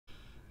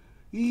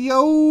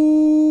Yo,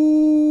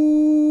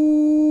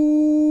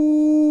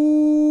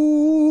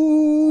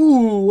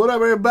 what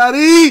up,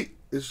 everybody?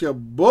 It's your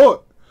boy,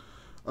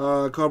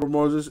 Carver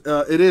Moses.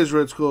 It is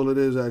Red Skull. It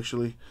is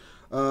actually,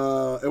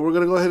 and we're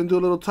gonna go ahead and do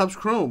a little Topps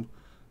Chrome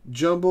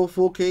Jumbo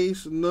full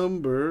case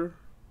number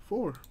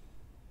 4.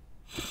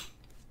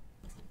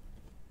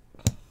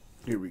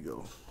 Here we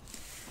go.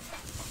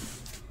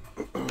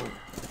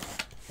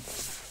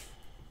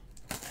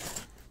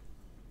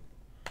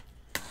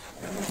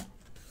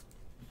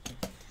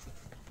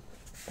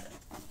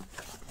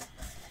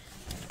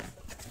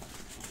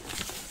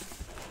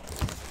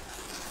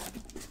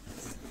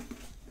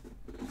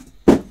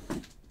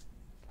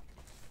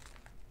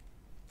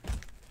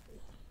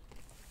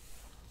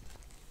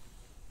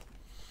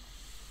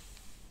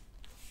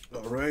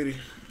 Alrighty.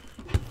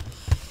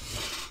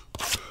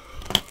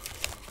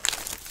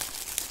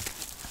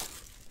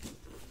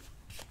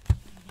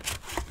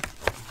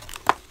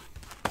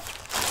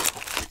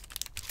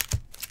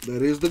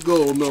 That is the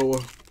goal,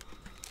 Noah.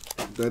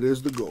 That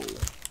is the goal.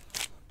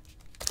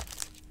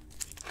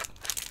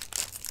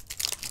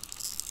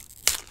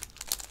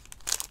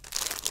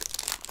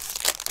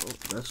 Oh,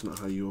 that's not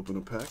how you open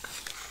a pack.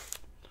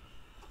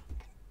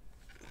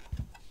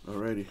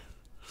 Alrighty.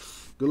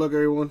 Good luck,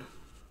 everyone.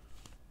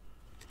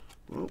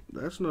 Well,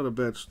 that's not a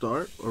bad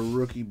start. A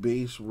rookie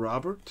base,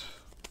 Robert.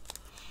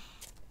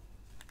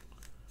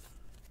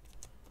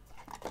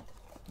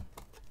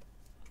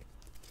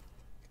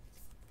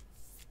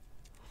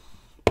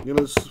 Yeah,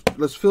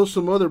 let's fill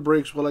some other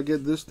breaks while I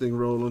get this thing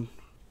rolling.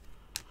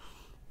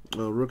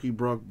 Rookie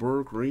Brock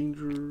Burke,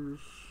 Rangers.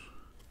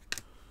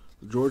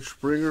 George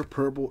Springer,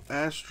 purple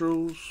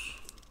Astros.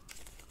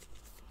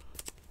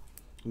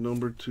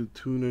 Number to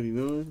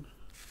 299.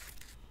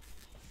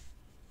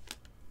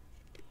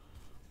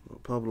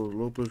 Pablo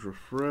Lopez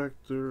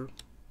refractor.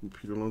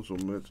 Peter Alonso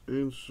Mets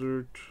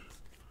insert.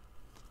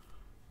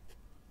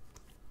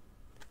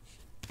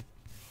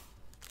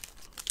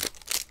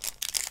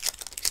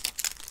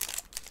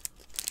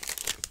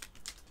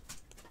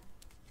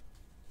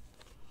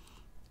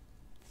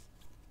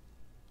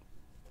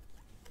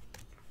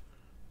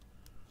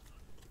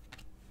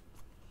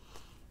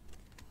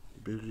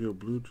 Biggio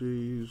Blue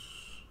Jays.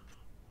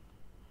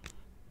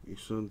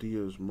 Isan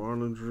Diaz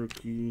Marlins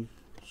rookie.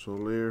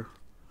 Soler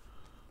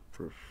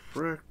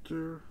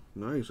refractor.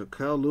 Nice. A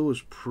Cal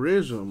Lewis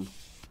Prism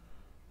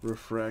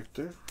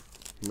refractor.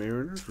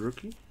 Mariners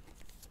rookie.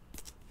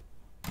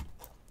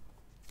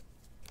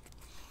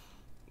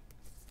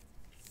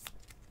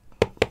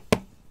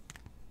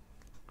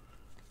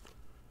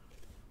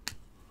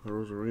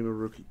 Rosarino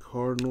rookie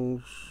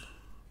Cardinals.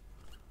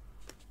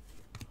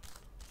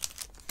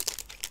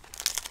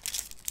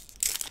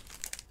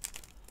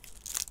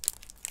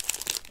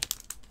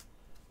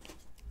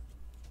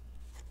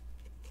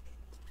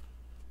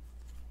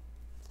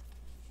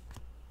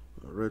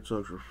 Red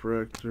Sox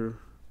refractor.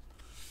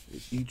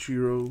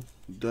 Ichiro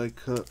die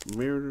cut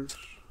Mariners.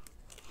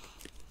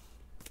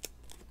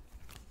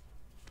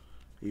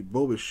 A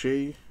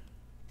Bobichet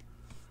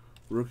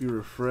rookie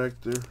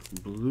refractor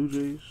Blue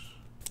Jays.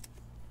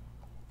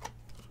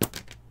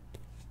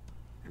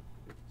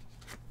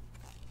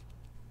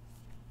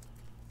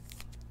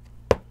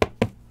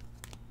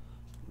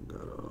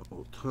 Got a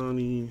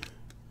Otani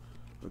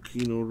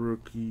Aquino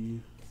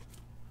rookie.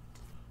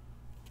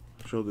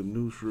 Show the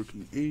Noose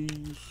rookie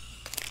A's.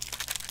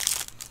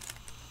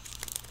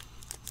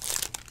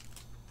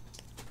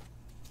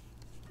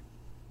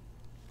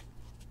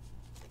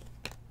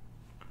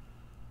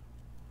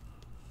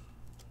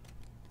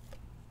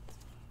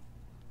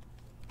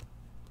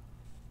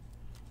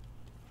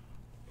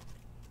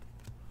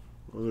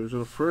 Well, there's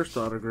a first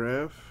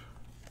autograph.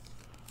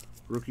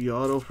 Rookie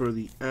auto for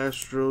the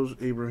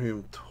Astros,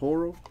 Abraham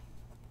Toro.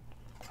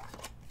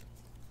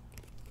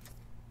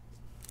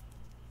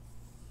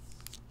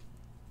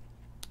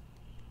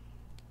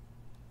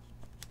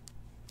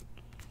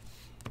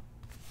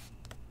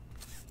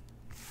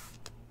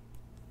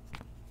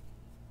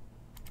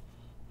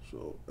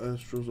 So,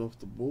 Astros off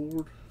the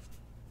board.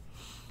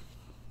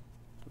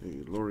 A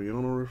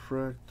Laureano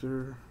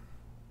refractor.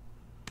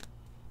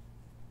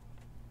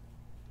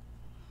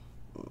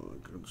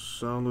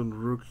 Gonsolin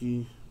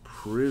rookie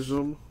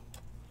Prism.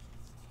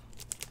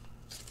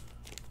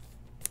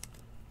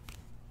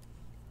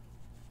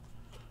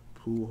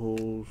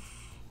 Pujols,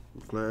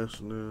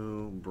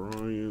 Glasnow,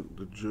 Bryant,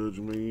 the Judge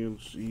Man,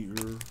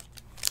 Seager.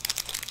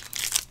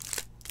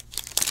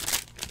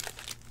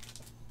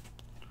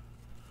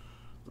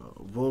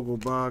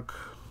 Vogelbach,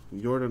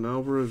 Jordan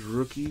Alvarez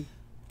rookie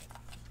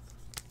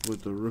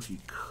with the rookie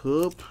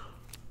cup.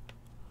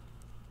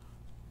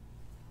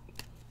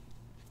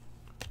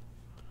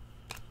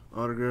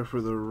 Autograph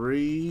for the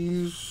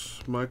Rays,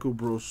 Michael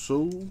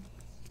Brosseau.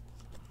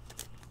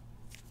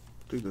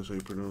 I think that's how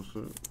you pronounce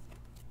that.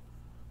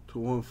 To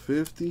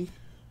 150.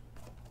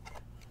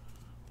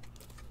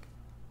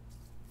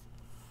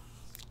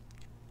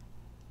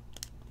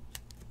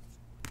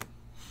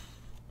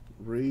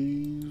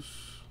 Rays.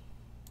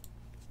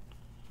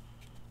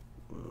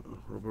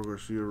 Robert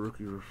Garcia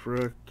rookie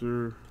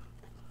refractor.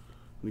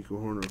 Nico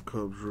Horner,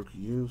 Cubs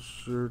rookie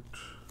insert.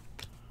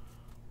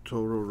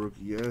 Toro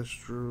rookie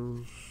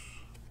Astros.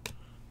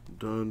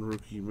 Dunn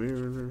rookie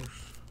Mariners.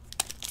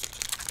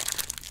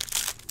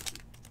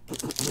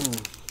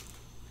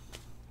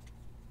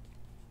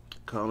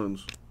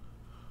 Collins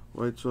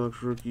White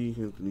Sox rookie.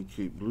 Anthony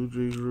Cape Blue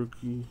Jays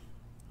rookie.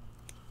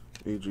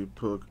 AJ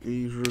Puck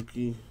A's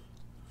rookie.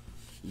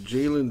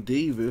 Jalen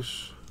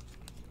Davis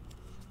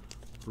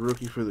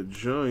rookie for the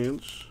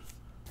Giants.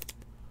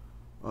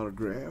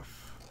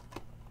 Autograph.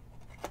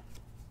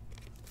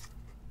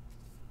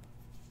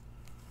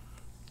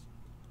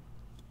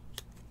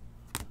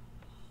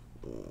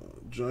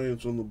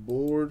 Giants on the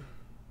board.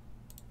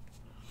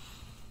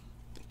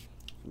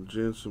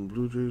 Jansen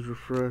Blue Jays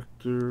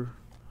refractor.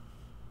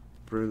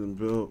 Brandon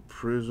Belt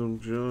Prism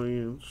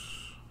Giants.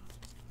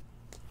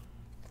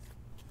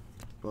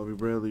 Bobby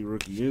Bradley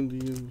rookie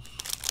Indians.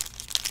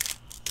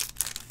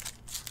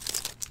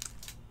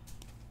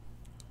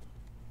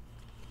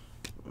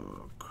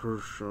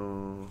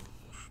 Kershaw.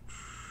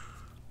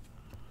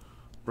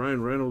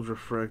 Brian Reynolds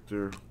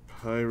refractor.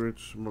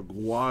 Pirates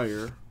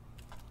McGuire.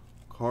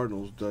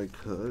 Cardinals die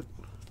cut.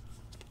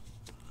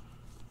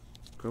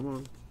 Come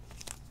on.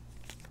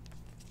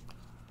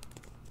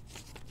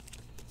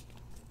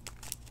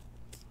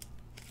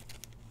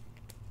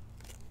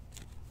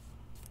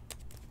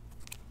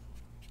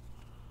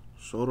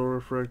 Soto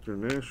refractor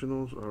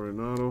Nationals.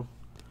 Arenado.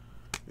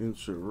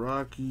 Insert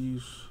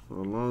Rockies.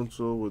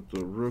 Alonso with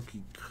the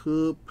rookie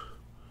cup.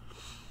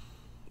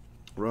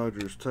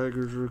 Rogers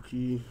Tigers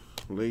rookie.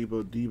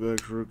 Leyba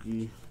D-backs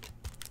rookie.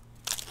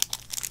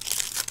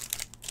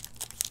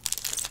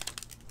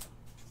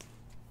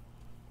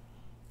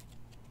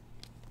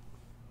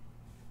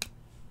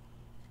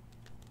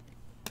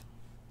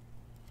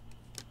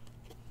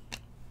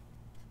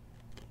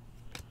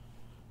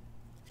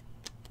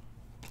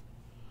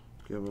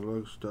 Kevin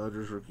Lux,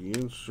 Dodgers rookie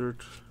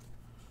insert.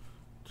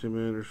 Tim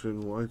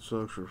Anderson, White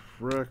Sox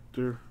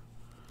refractor.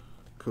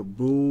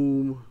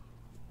 Kaboom.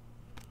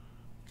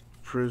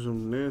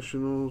 Prism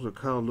Nationals, a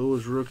Kyle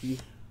Lewis rookie.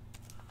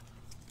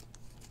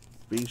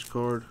 Base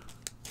card.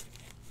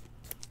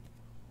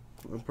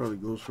 That probably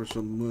goes for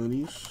some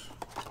monies.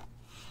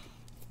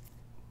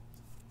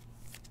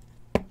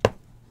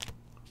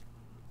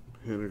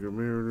 Henniger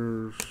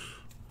Mariners.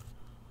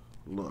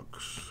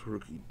 Lux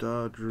rookie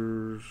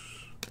Dodgers.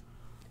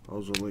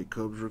 Also late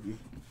Cubs rookie.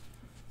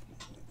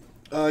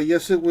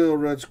 Yes, it will,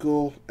 Red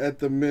Skull, at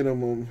the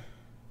minimum.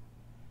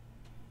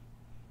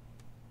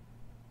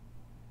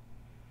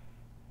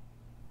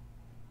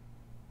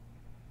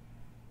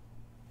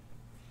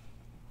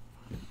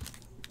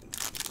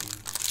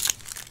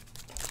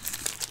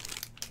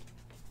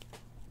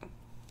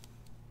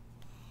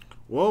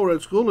 Well,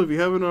 Red Skull, if you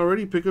haven't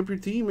already, pick up your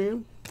team,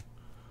 man.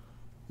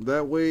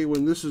 That way,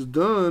 when this is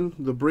done,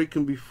 the break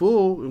can be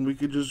full, and we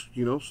could just,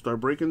 you know,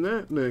 start breaking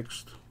that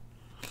next.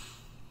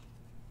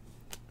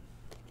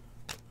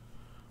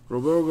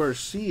 Roberto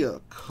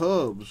Garcia,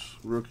 Cubs,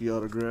 rookie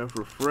autograph,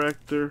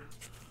 refractor.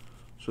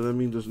 So that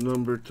means it's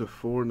numbered to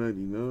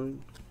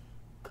 499.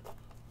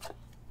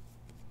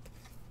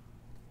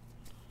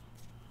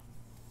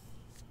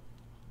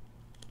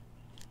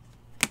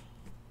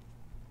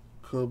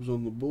 Cubs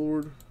on the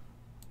board.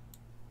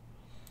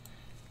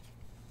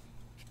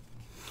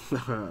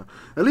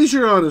 At least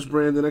you're honest,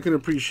 Brandon. I can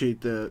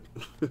appreciate that.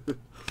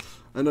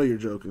 I know you're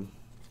joking,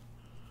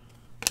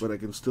 but I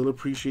can still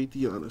appreciate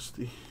the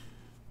honesty.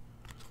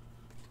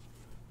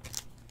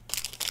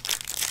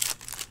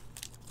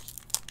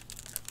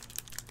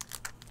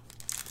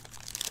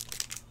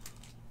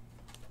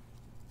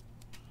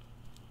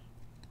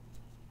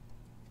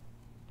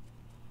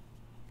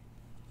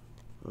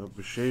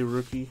 Boucher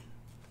rookie.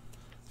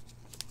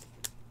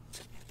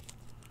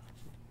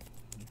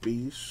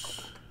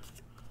 Base.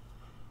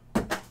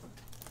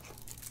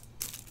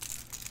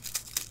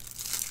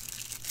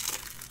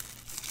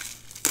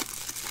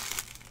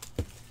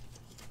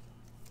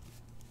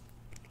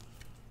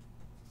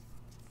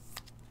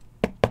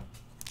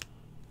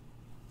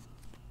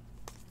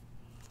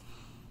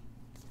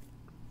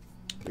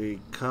 A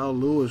Kyle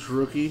Lewis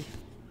rookie.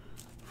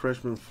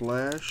 Freshman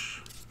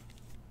Flash.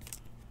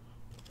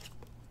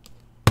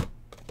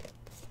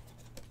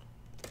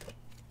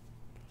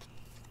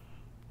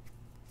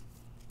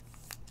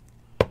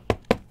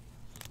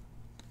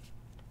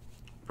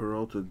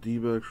 Peralta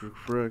D-backs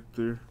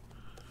refractor.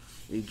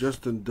 A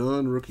Justin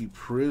Dunn rookie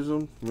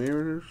Prism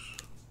Mariners.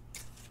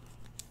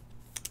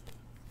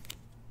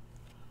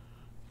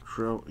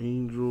 Trout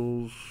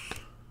Angels.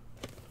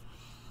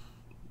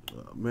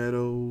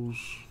 Meadows.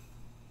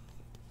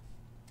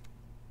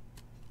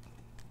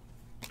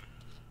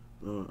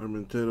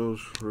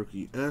 Armenteros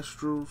rookie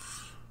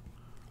Astros.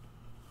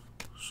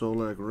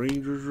 Solak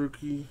Rangers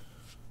rookie.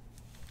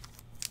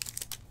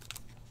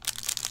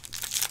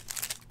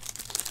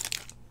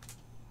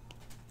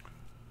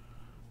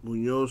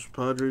 Munoz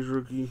Padres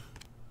rookie.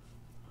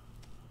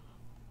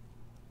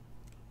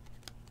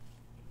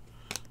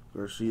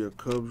 Garcia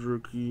Cubs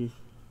rookie.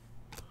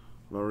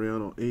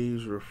 Laureano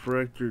A's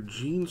refractor.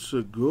 Gene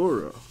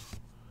Segura.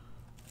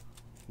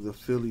 The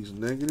Phillies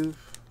negative.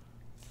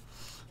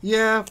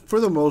 Yeah, for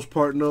the most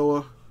part,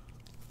 Noah.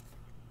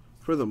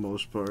 For the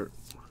most part.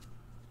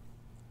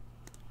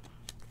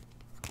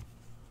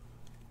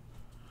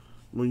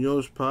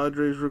 Munoz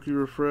Padres rookie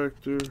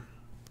refractor.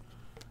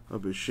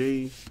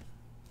 Abishai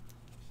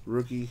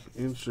rookie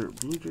insert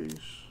Blue Jays.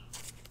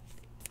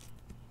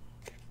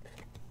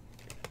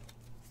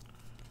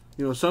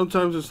 You know,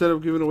 sometimes instead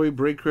of giving away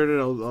break credit,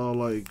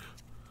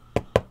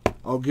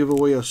 I'll give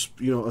away a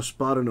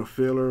spot in a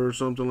filler or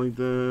something like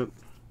that.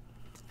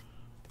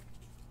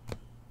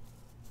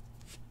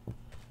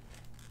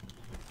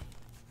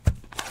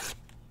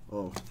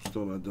 Oh,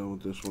 still not done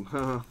with this one.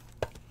 Haha.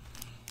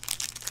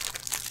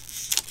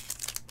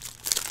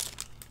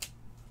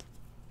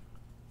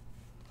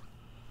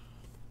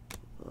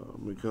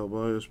 Miguel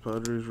Baez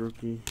Padres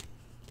rookie.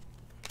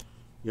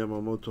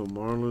 Yamamoto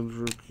Marlins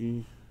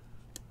rookie.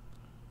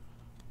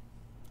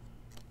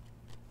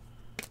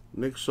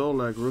 Nick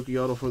Solak, rookie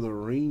auto for the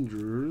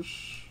Rangers.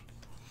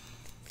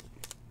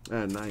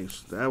 Ah,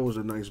 nice. That was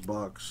a nice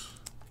box.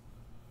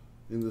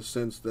 In the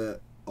sense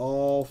that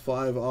all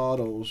 5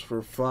 autos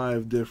for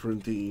 5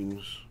 different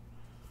teams.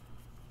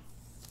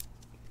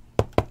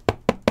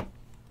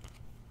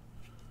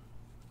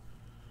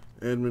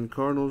 Edmund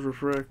Cardinals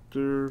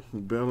refractor.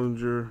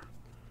 Bellinger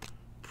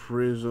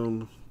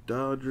Prism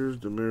Dodgers.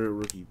 Demerit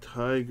rookie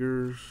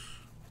Tigers.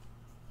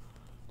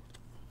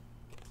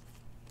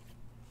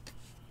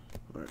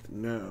 Alright,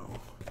 now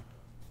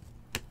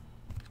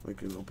I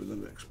can open the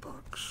next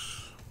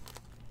box.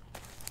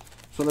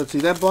 So let's see,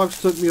 that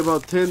box took me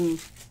about 10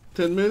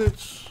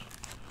 minutes.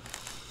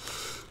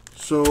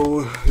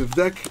 So if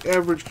that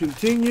average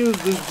continues,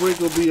 this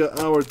break will be 1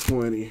 hour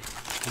 20.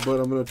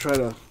 But I'm going to try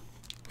to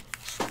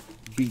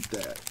beat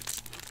that.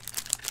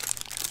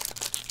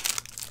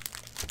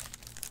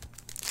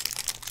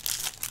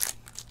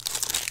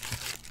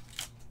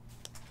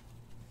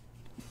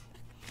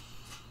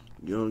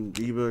 Young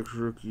D-backs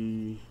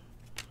rookie.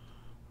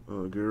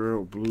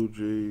 Guerrero Blue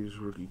Jays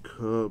rookie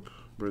Cup.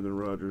 Brendan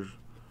Rodgers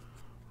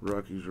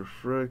Rockies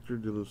refractor.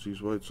 Dylan Cease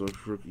White Sox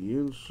rookie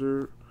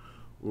insert.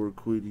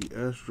 Urquidy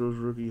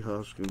Astros rookie.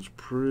 Hoskins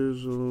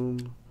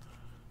Prism.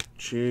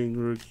 Chang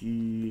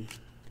rookie.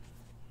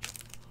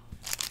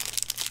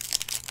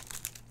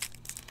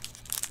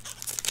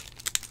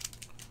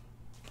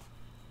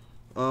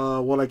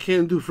 Well, I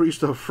can't do free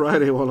stuff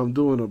Friday while I'm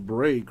doing a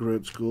break,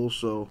 Red School,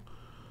 so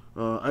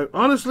I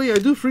honestly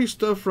do free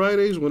stuff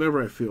Fridays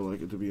whenever I feel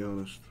like it, to be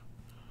honest.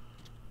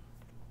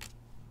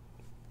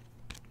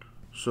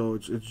 So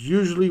it's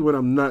usually when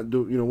I'm not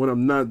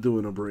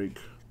doing a break.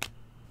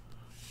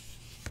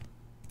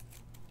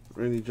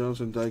 Randy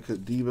Johnson die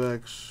cut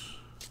D-backs.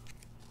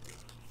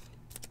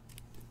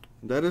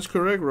 That is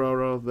correct,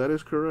 Rara. That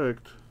is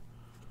correct.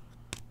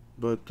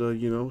 But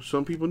you know,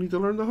 some people need to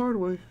learn the hard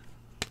way.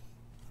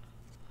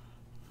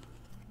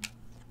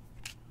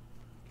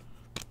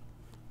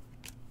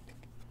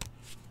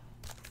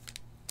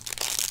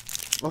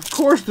 Of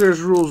course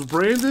there's rules,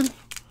 Brandon.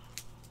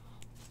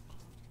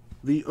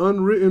 The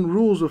unwritten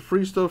rules of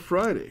Free Stuff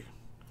Friday.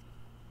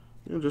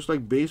 You know, just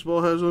like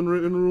baseball has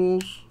unwritten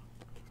rules,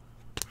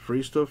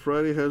 Free Stuff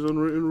Friday has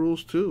unwritten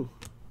rules too.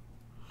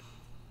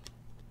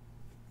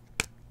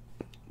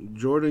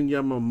 Jordan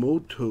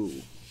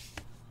Yamamoto.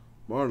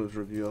 Marlins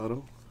rookie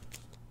auto.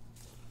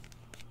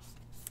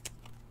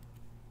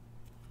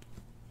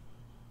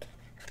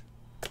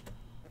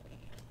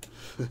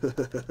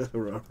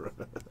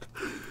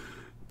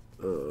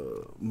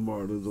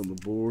 Marlins on the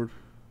board.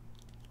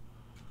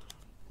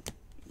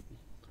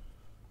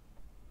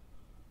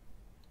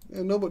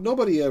 And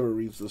nobody ever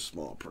reads the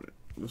small print.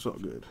 It's all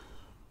good.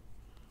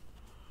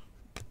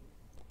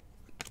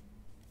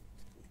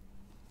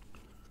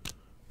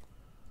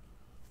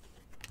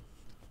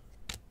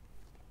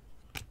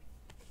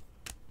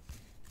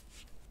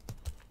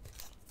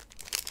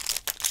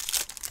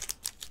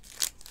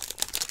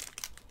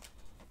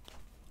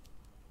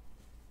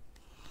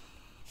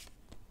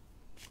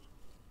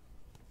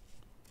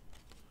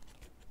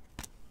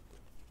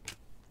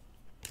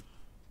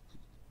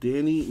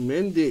 Danny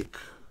Mendick.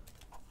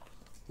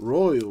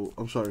 Royals.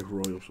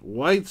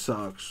 White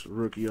Sox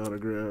rookie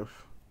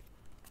autograph.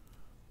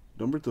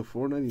 Numbered to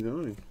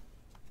 499.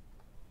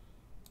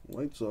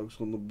 White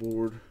Sox on the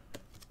board.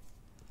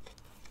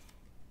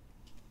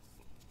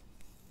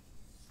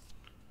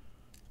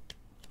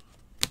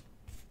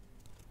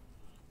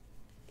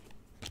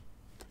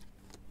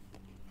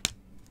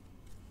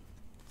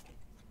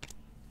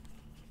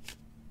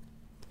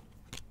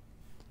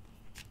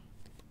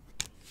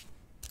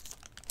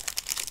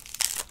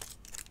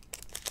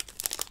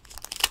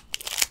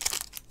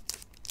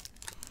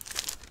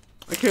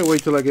 I can't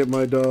wait till I get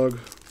my dog.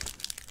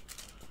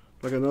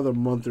 Like another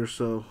month or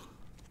so.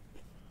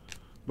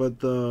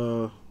 But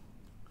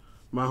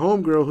my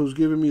homegirl who's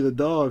giving me the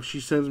dog, she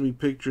sends me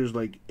pictures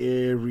like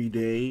every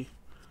day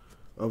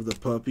of the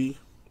puppy,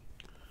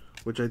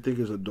 which I think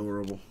is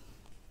adorable.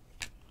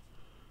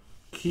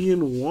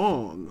 Kian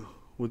Wong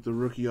with the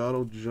rookie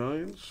auto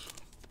Giants.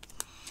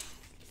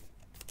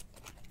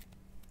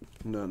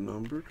 Not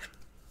numbered.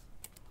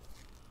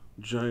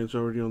 Giants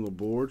already on the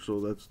board,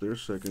 so that's their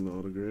second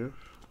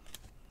autograph.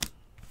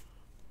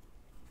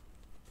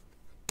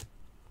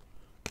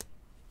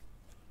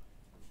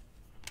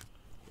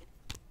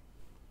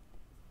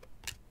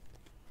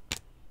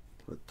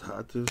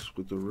 Hotness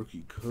with the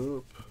rookie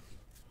cup.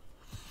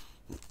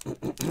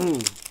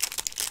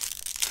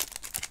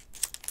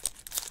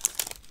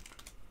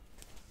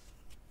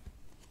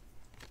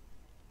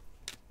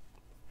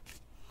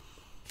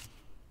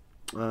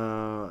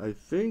 I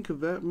think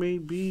that may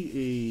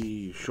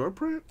be a short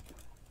print.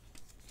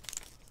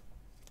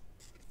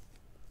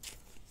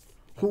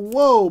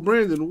 Whoa,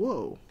 Brandon,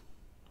 whoa.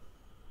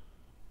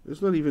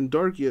 It's not even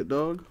dark yet,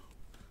 dog.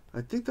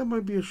 I think that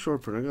might be a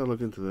short print. I gotta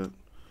look into that.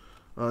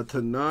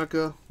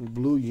 Tanaka,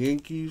 Blue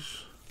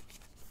Yankees.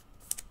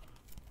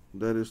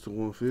 That is to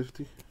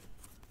 150.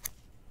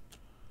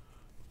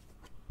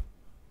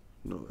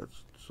 No,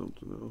 that's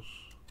something else.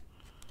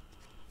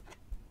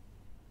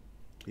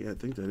 Yeah, I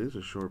think that is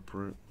a short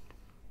print.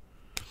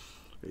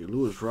 Hey,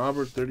 Lewis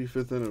Robert,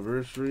 35th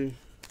anniversary.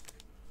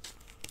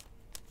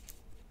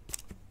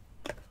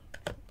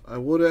 I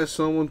would ask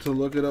someone to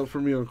look it up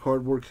for me on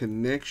Cardboard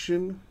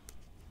Connection.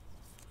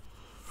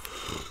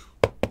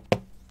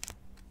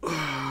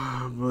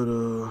 But,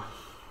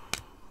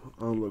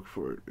 I'll look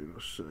for it in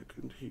a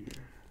second here.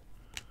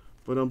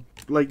 But I'm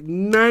like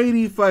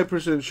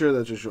 95% sure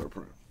that's a short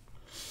print.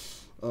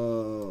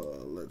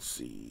 Let's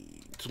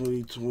see.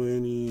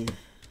 2020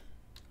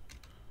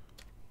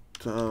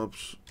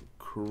 Topps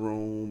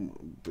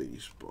Chrome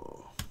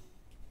Baseball.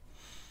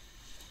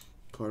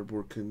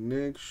 Cardboard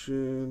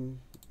Connection.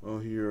 Oh,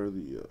 here are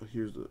the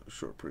here's the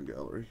short print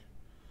gallery.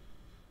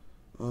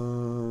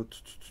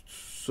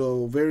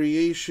 So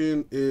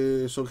variation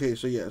is okay.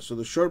 So yeah, so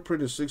the short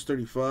print is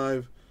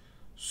 635,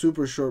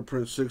 super short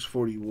print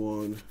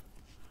 641,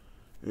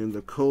 and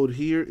the code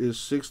here is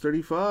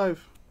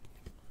 635.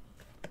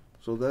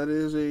 So that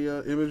is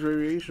a image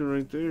variation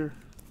right there.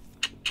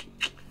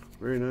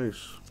 Very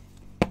nice.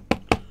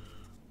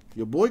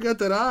 Your boy got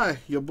that eye.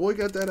 Your boy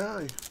got that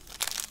eye.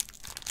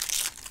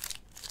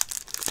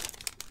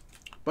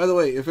 By the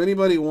way, if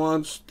anybody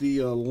wants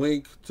the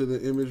link to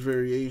the image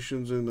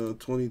variations in the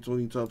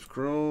 2020 Topps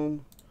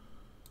Chrome,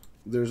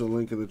 there's a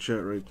link in the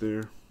chat right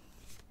there.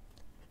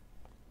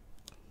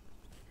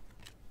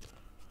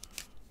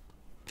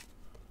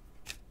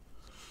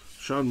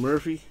 Sean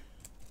Murphy,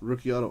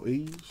 rookie auto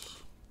A's.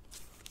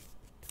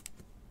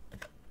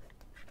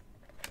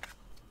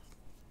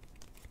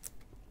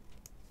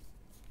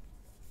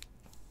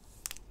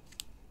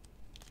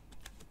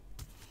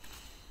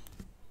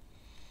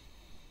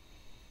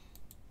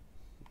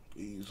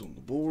 A's on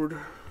the board.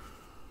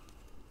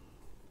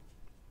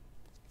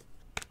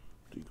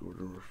 D.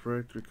 Gordon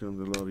Refractor,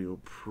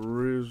 Candelario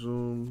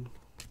Prism.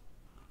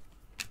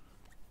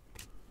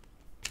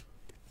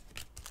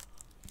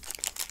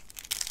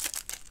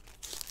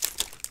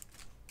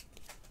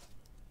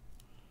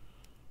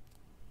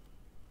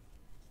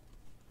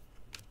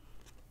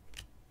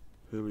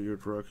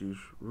 Hilliard Rockies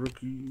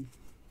rookie.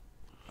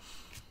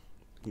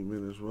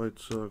 Jimenez White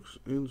Sox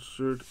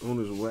insert.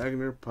 Honus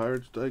Wagner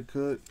Pirates die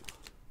cut.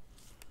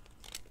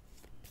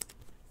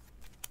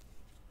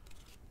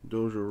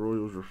 Dozier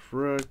Royals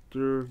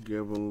refractor.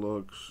 Gavin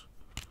Lux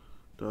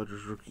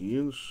Dodgers rookie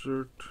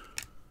insert.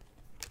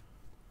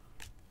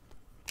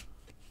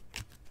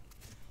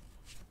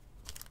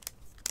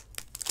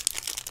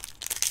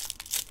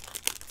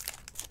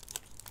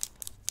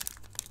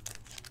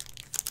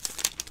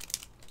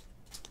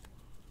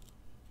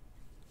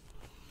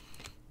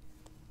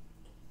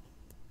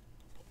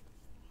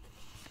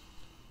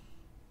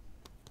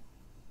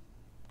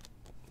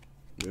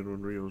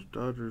 Edwin Rios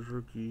Dodgers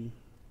rookie.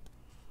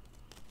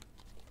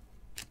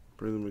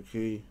 Brendan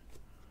McKay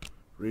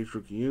Rays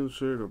rookie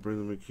insert. Or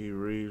Brendan McKay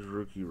Rays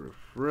rookie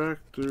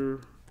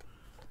refractor.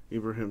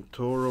 Abraham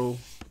Toro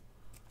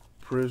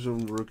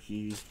Prism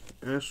rookie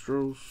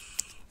Astros.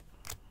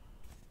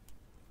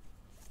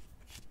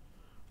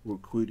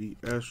 Woodquiddy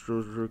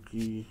Astros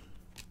rookie.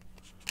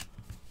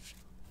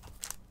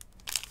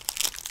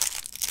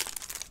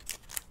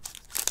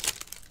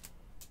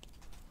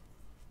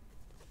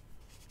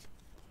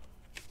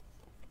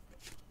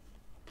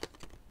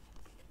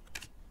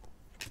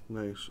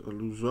 Nice. A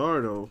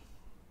Luzardo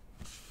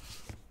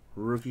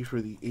rookie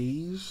for the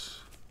A's.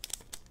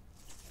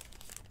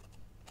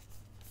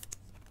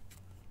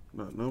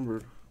 Not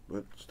numbered,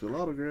 but still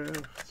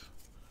autographed.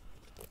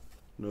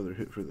 Another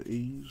hit for the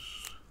A's.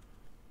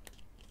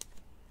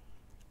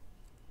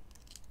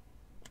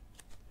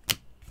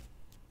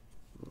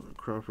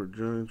 Crawford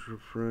Giants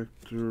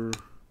refractor.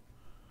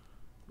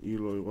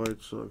 Eloy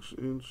White Sox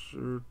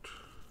insert.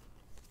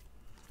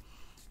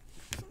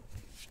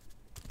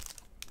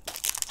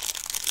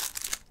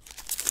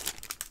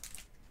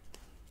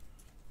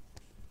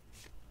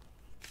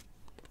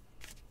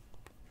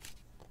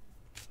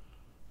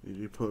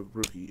 AJ Pug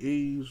rookie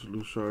A's,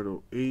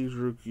 Luzardo A's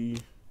rookie,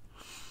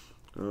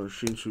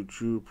 Shin-Soo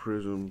Choo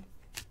Prism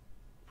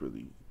for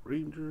the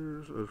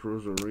Rangers,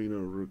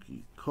 Rosarena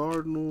rookie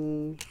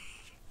Cardinals,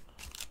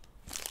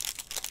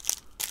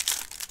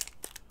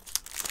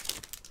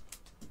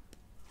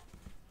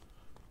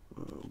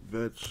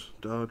 Vets,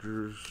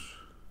 Dodgers,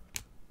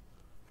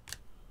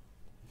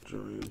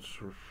 Giants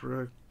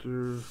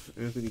refractor,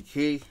 Anthony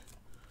K.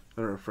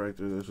 Not a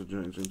refractor, that's a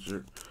Giants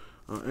insert.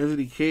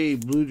 Anthony K.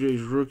 Blue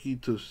Jays rookie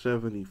to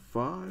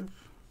 75.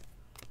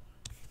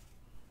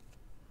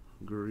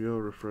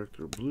 Gurriel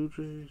refractor, Blue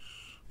Jays.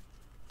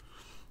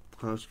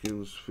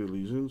 Hoskins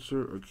Phillies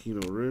insert.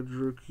 Aquino Reds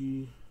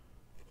rookie.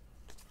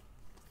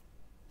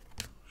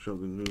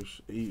 Sheldon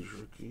Neuse A's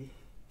rookie.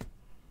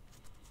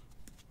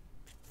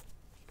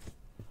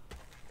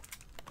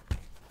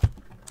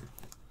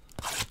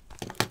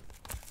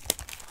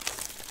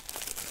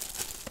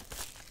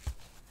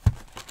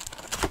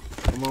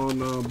 I'm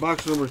on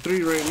box number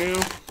 3 right now.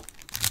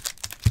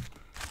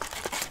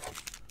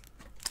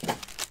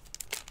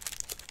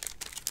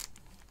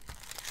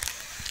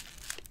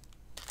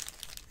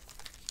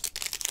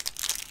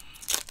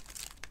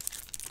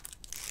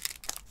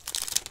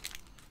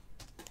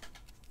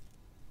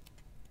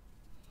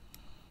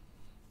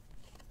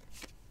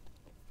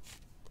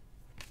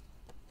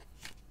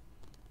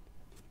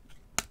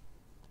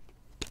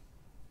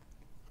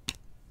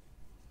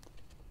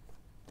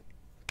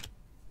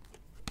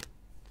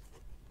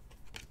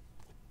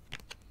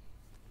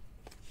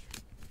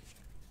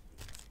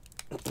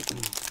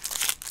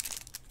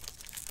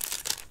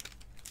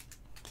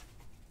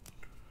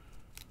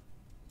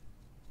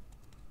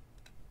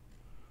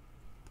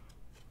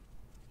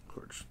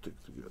 Cards stick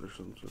together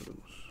sometimes.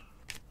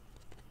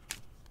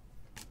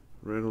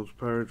 Reynolds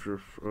Pirates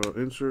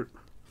insert.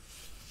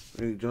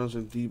 Randy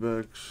Johnson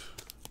D-backs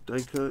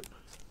die cut.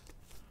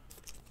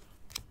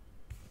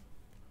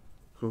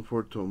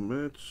 Conforto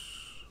Mets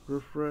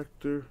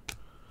refractor.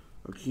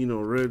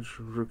 Aquino Reds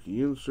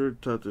rookie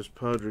insert. Tatis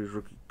Padres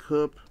rookie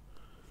cup.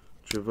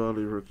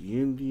 Chevali rookie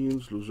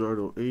Indians.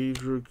 Luzardo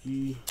A's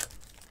rookie.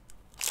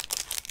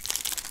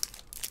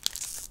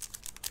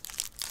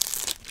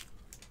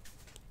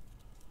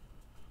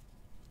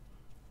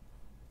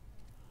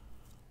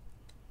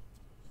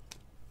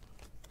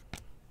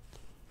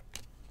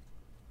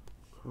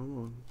 Come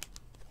on.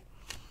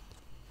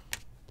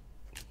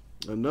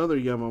 Another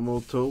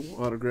Yamamoto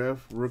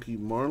autograph rookie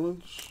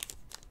Marlins.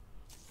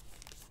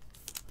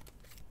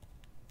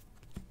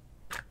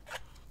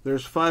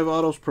 There's 5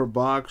 autos per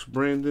box,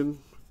 Brandon.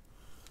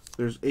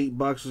 There's 8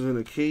 boxes in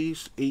a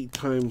case. 8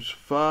 times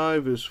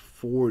 5 is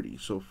 40.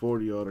 So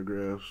 40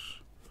 autographs.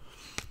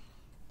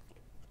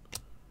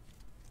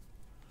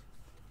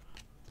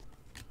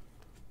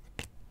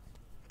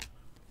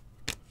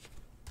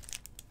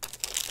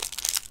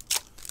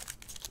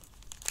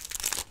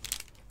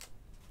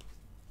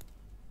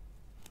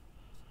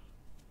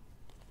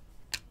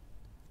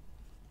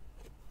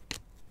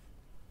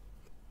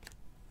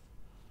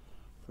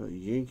 A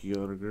Yankee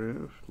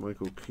autograph,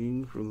 Michael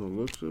King from the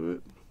looks of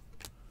it.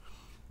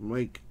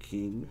 Mike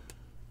King.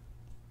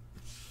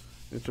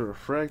 It's a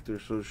refractor,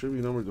 so it should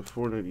be numbered to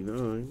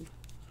 499.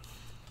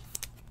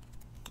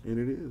 And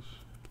it is.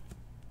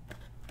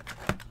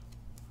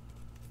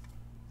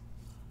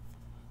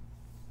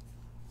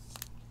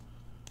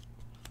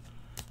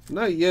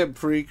 Not yet,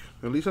 freak.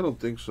 At least I don't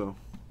think so.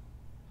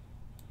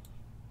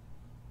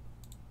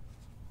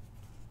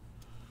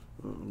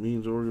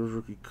 Means Orioles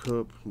rookie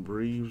cup,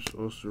 Braves,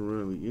 Austin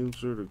Riley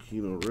insert,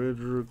 Aquino Reds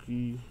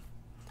rookie.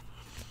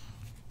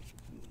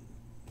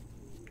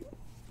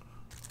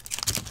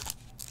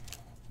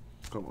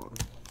 Come on.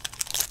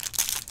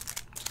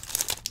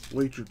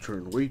 Wait your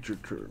turn, wait your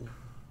turn.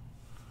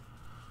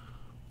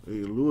 A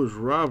Lewis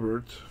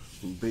Robert,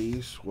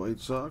 base, White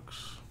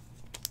Sox.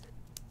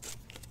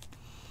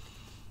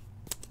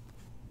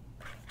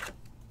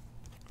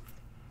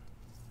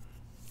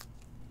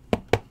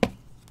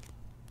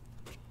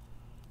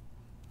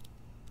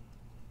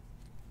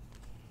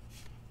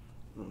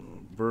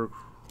 Burke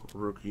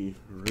rookie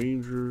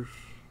Rangers.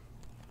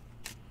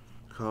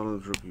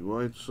 Collins rookie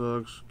White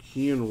Sox.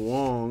 Kian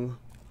Wong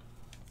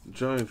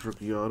Giants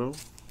rookie auto.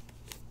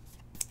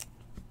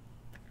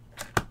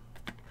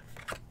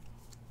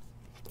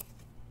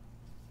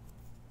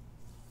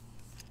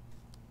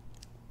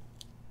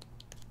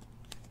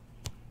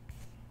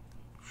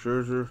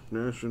 Scherzer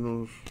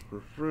Nationals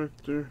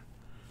refractor.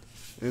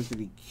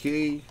 Anthony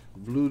K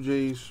Blue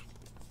Jays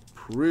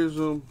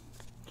Prism.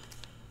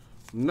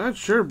 Not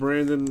sure,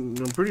 Brandon.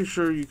 I'm pretty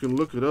sure you can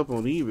look it up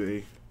on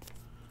eBay.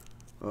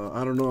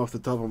 I don't know off the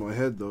top of my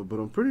head, though, but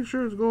I'm pretty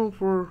sure it's going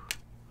for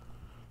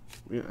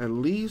at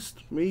least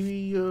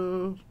maybe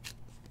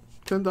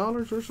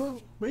 $10 or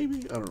so.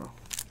 Maybe? I don't know.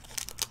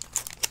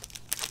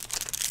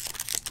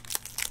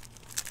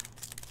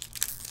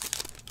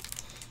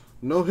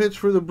 No hits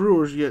for the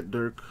Brewers yet,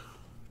 Dirk.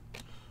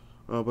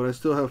 But I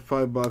still have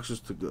 5 boxes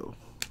to go.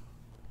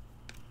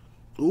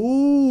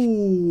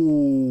 Ooh.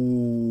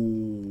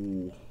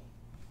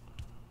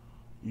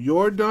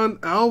 Yordan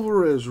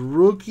Alvarez,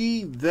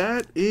 rookie.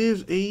 That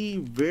is a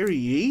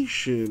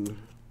variation.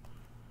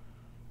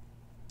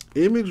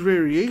 Image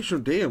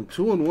variation. Damn,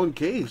 2-in-1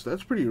 case.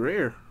 That's pretty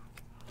rare.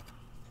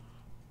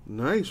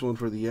 Nice one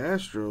for the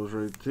Astros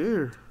right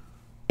there.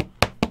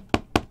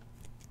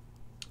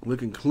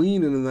 Looking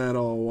clean in that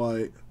all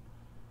white.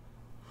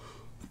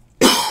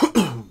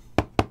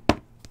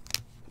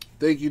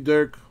 Thank you,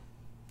 Dirk.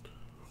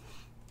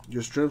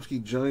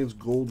 Yastrzemski Giants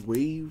Gold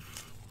Wave.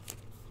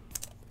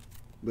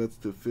 That's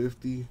the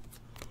 50.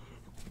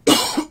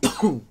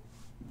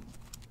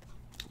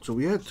 So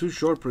we had two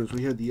short prints.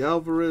 We had the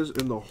Alvarez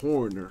and the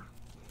Horner.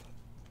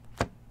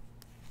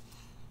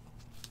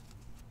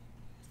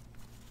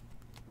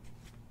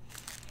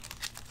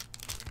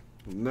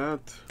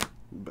 Not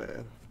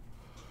bad.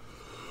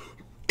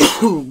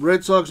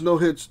 Red Sox no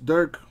hits.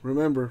 Dirk,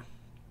 remember,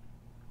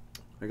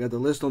 I got the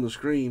list on the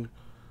screen.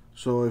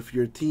 So if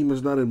your team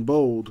is not in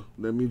bold,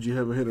 that means you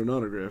haven't hit an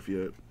autograph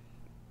yet.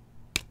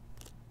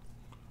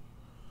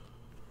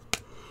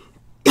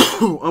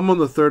 I'm on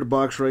the third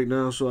box right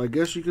now, so I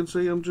guess you can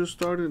say I'm just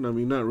starting. I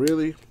mean, not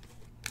really.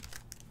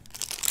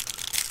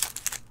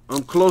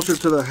 I'm closer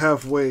to the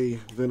halfway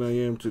than I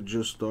am to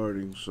just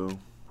starting, so.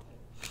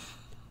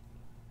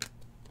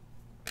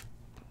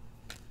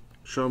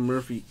 Sean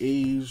Murphy,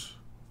 A's,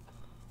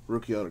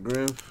 rookie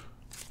autograph.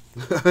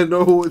 I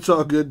know it's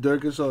all good,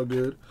 Dirk. It's all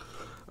good.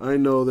 I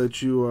know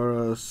that you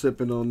are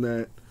sipping on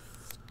that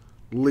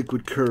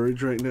liquid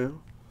courage right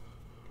now.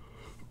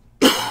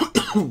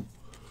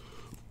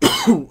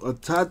 A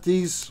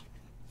Tatis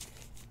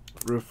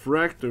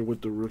refractor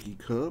with the rookie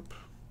cup.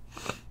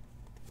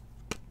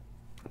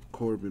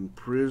 Corbin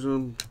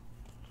Prism.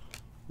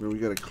 Man, we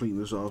gotta clean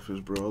this office,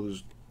 bro.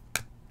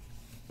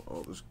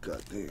 All this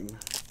goddamn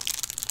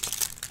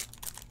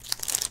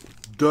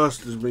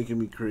dust is making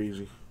me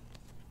crazy.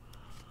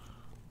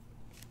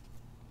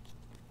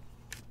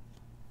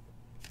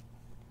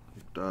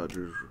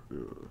 Dodgers.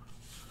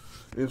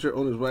 Insert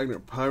Honus Wagner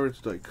Pirates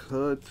die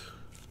cut.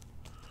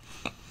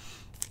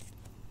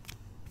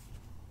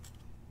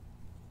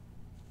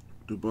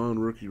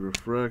 Dubon rookie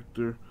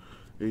refractor.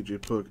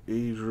 AJ Puck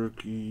A's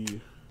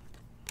rookie.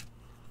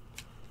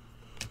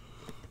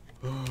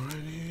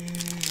 Alrighty.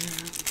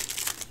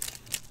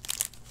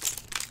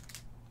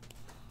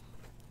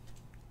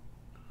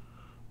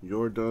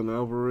 Yordan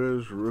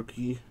Alvarez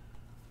rookie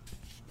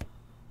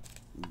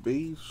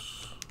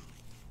base.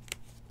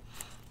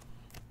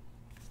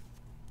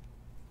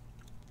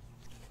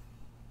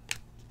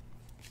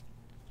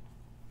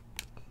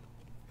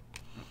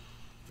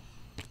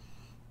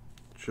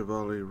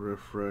 Chevalier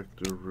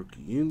refractor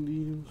rookie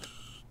Indians.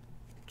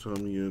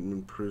 Tommy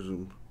Edman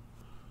Prism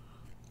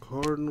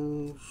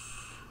Cardinals.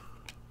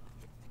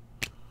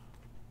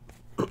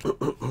 I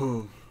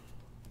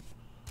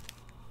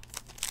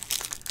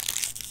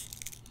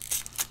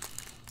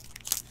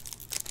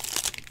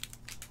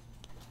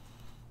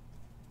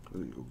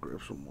need to go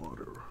grab some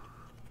water.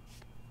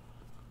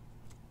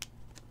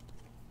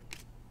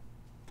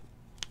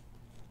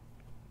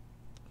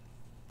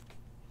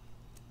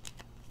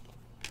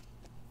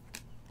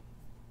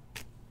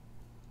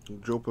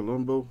 Joe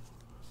Palumbo,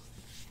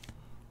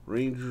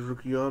 Rangers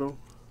rookie auto.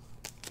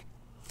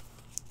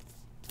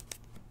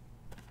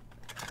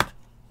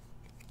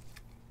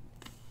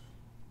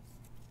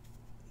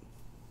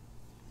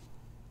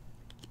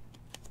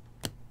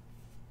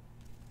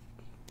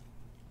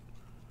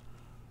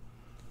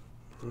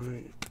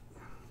 Right.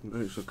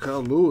 Nice. So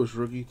Kyle Lewis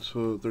rookie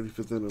to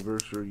 35th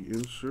anniversary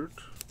insert.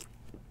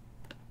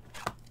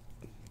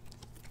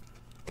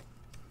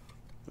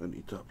 I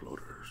need top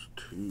loaders.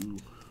 2.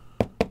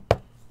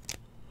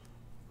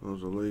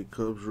 Jose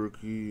Cubs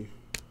rookie.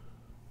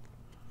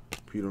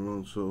 Pete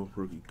Alonso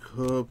rookie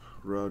cup.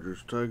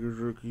 Rogers Tigers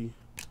rookie.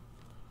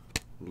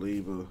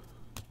 Leyva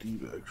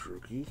D-backs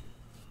rookie.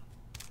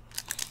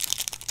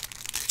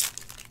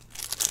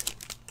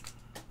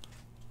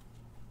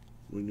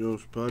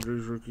 Munoz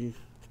Padres rookie.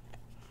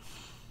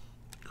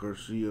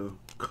 Garcia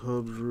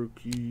Cubs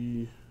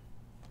rookie.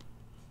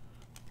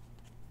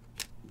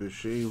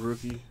 Bechet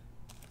rookie.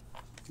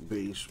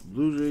 Base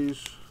Blue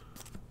Jays.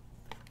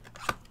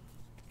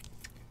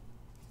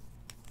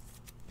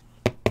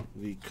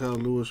 The Kyle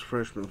Lewis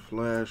freshman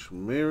flash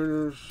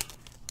Mariners.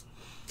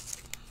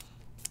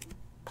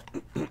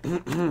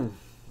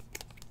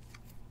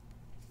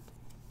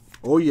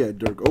 Oh yeah,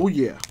 Dirk. Oh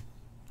yeah.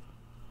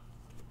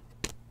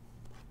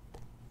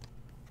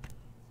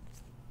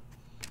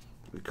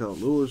 The Kyle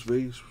Lewis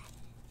base.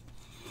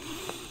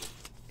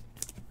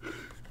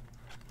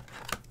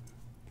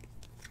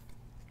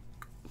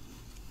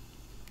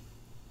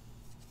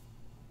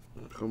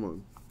 Come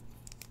on.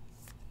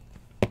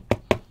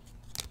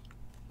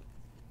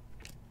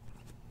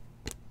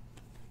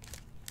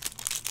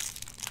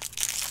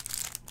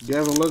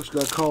 Gavin Lux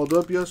got called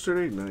up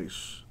yesterday.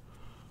 Nice.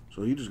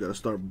 So he just got to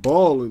start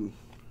balling.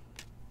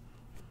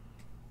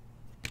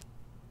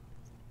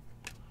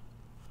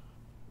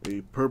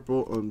 A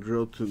purple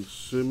Andrelton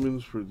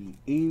Simmons for the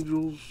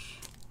Angels.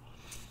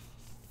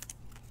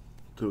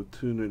 To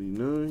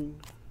 299.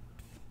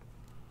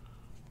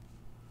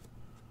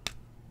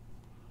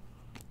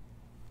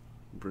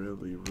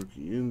 Bradley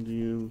rookie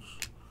Indians.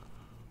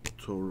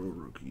 Toro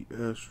rookie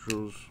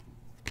Astros.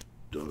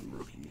 Dunn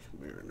rookie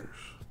Mariners.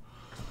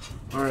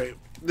 Alright,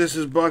 this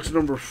is box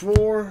number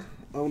 4.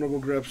 I'm going to go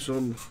grab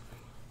some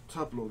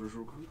top loaders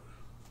real quick.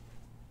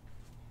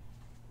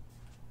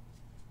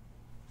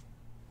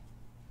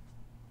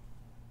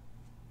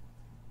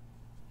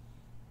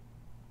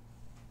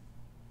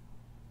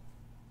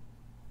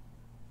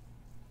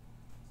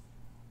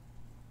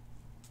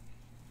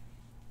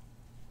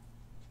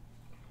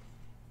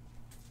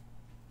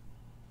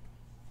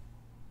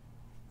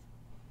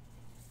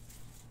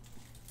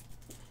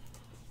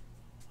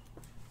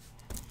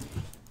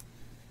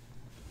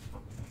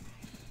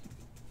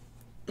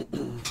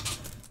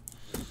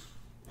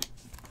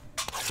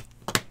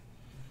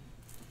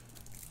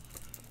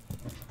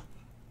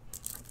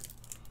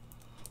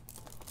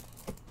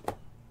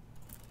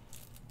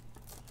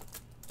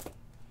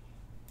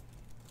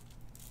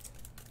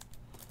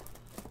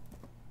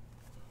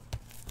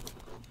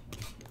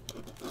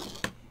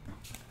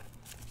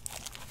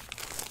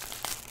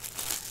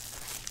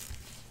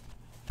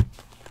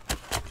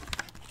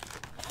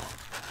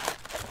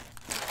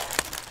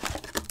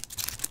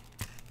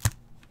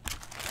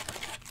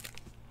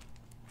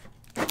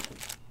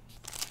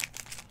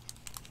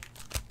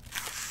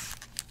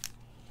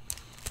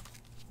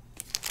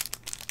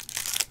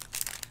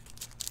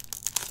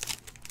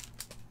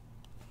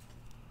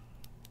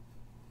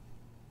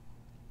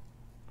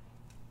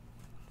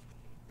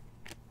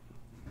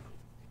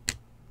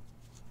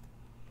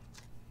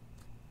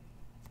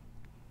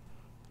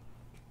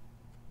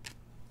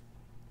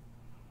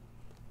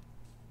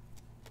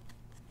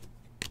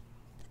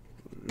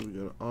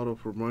 Auto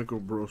for Michael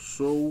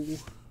Brosseau.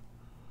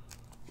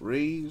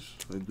 Rays.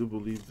 I do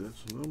believe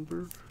that's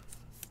numbered.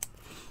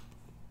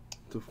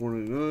 To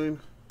 499.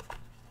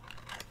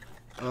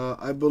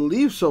 I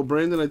believe so,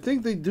 Brandon. I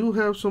think they do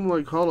have some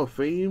like Hall of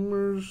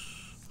Famers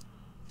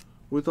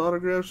with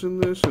autographs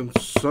in this and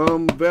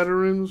some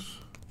veterans.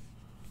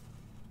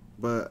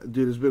 But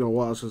dude, it's been a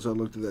while since I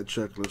looked at that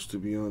checklist, to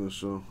be honest,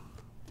 so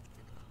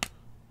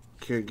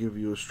can't give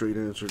you a straight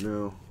answer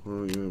now.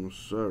 Oh yeah, I'm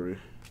sorry.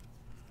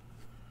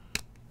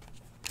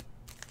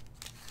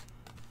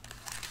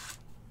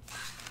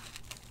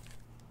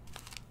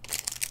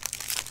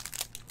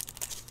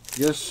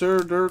 Yes, sir,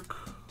 Dirk.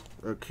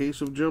 A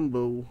case of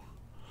jumbo.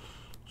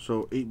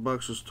 So 8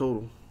 boxes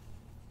total.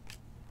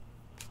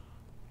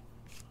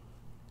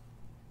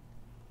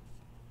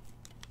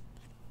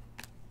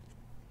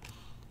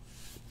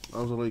 I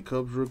was a late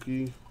Cubs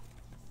rookie.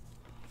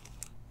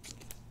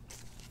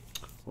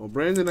 Well,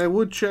 Brandon, I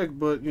would check,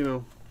 but you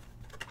know,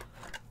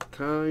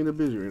 kind of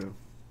busy right now.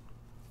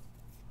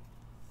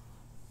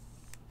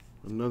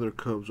 Another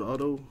Cubs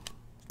auto.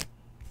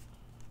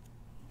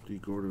 D.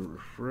 Gordon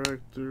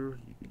refractor.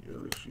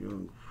 Alex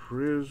Young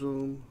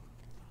prism.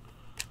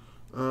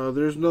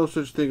 There's no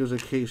such thing as a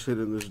case hit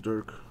in this,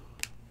 Dirk.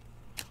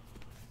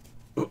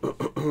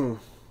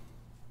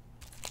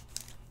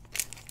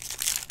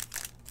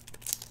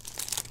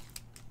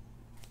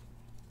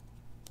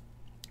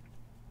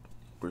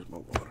 Where's my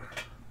water?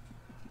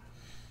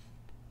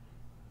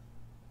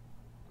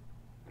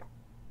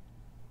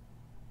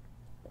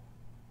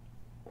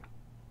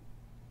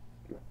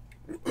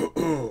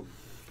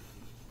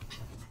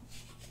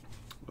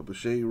 A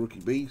Boucher rookie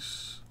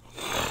base.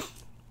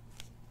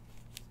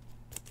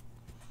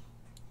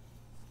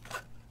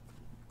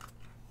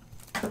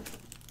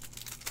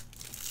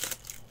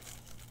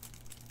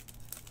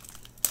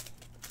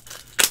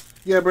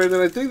 Yeah, Brandon,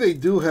 I think they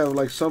do have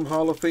like some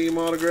Hall of Fame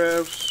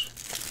autographs.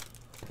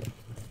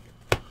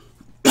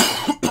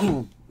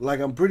 Like,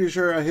 I'm pretty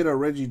sure I hit a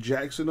Reggie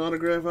Jackson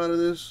autograph out of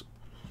this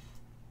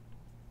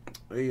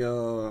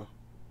a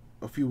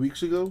few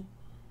weeks ago.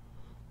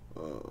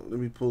 Let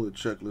me pull the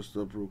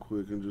checklist up real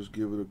quick and just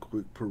give it a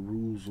quick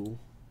perusal.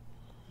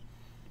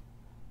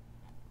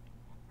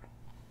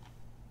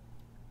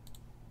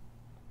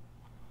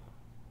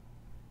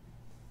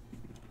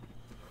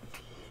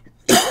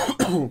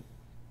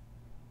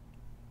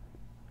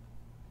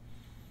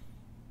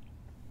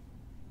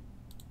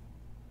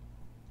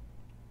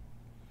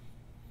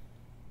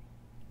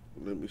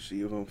 Let me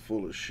see if I'm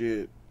full of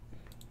shit.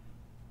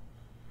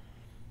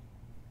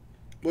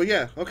 Well,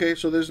 yeah, okay,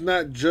 so there's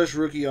not just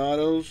rookie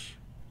autos.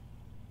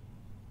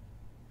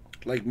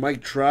 Like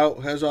Mike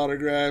Trout has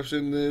autographs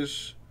in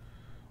this.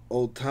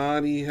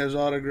 Ohtani has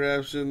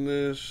autographs in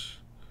this.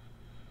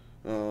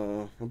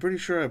 I'm pretty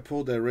sure I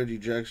pulled that Reggie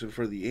Jackson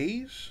for the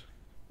A's.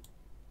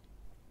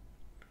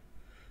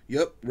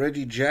 Yep,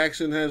 Reggie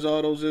Jackson has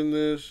autos in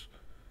this.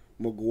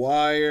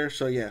 McGuire.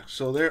 So, yeah,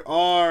 so there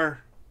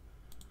are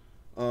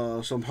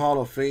some Hall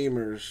of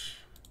Famers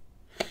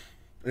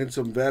and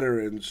some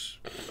veterans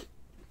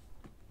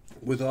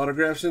with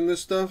autographs in this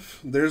stuff.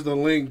 There's the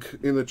link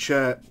in the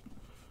chat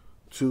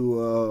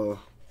to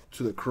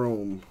the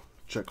Chrome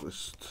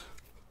checklist.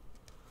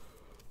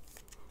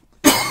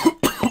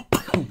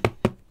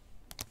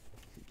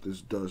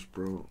 This dust,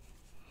 bro.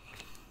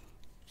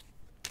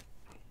 I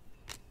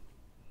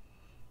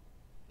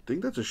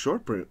think that's a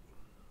short print.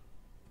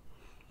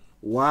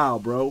 Wow,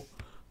 bro.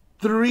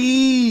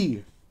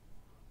 Three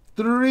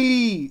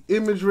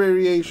image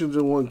variations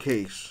in one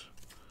case.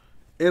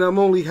 And I'm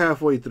only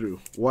halfway through.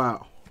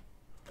 Wow.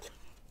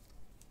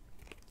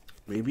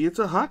 Maybe it's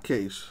a hot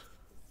case.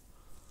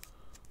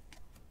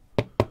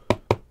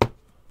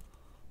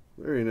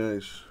 Very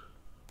nice.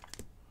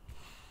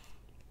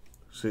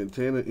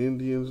 Santana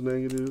Indians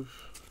negative.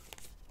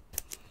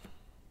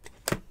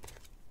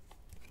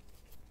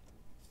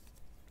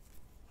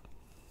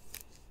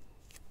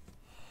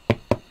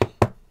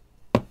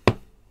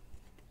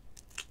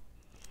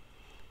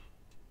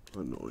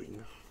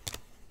 Annoying.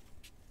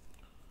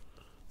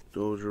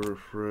 Doja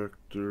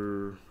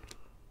refractor.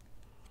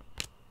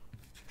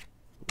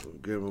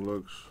 Gavin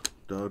Lux,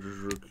 Dodgers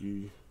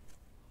rookie.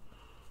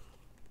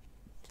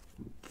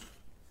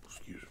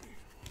 Excuse me.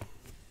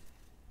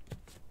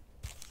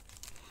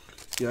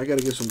 Yeah, I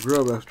gotta get some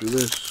grub after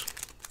this.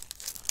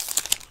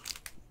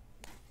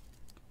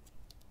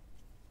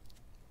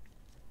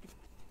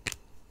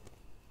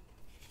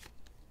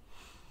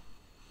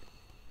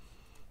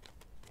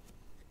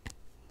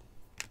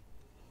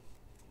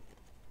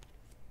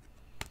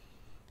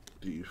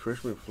 The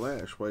freshman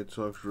flash, White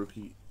Sox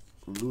rookie,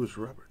 Lewis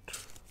Robert.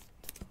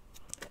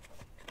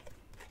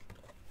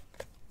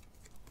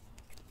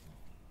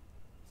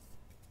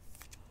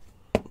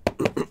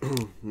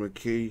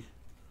 McKay,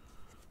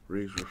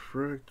 Rays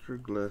refractor,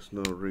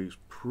 Glasnow Rays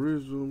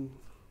prism,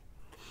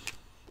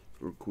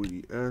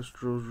 Urquidy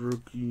Astros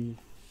rookie.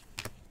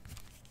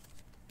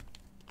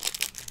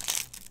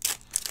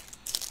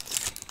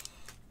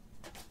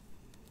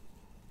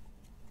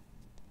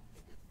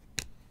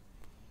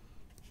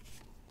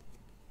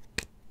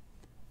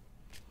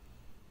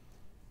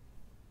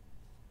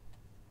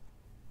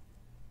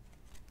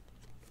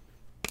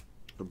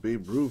 A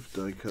Babe Ruth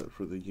die cut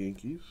for the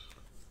Yankees.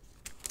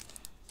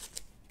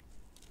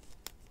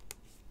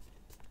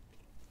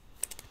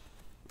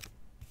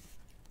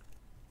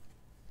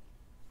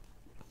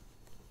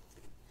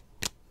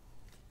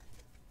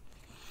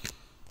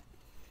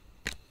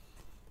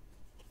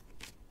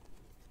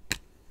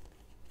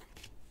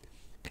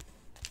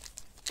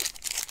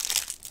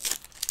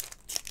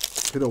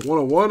 Hit a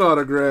 101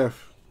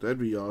 autograph. That'd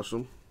be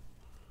awesome.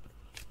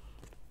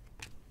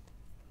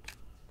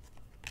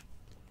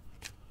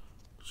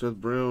 Seth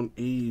Brown,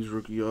 A's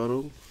rookie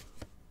auto.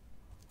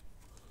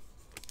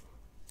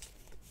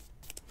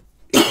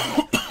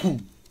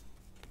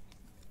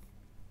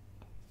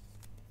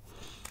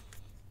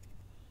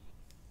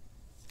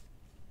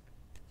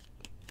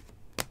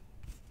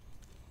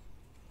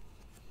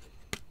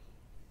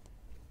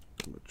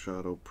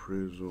 Machado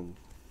Prism.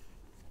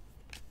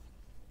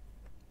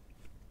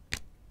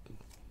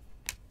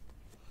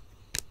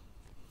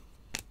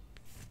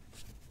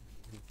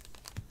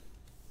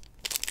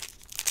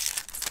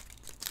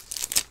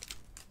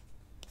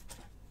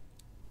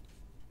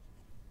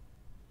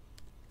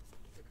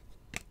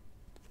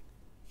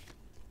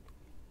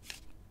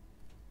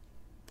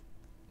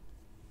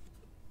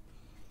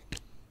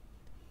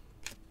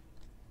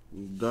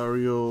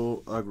 Dario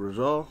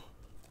Agrazal,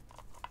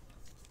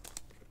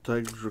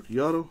 Tigers rookie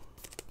auto.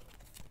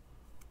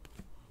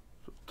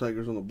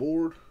 Tigers on the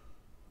board.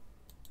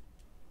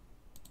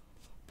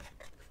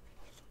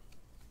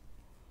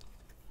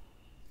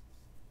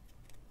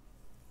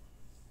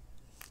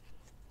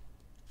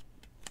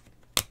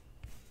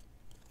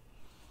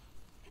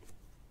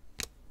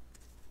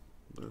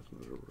 That's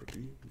not a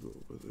rookie. Go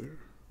over there.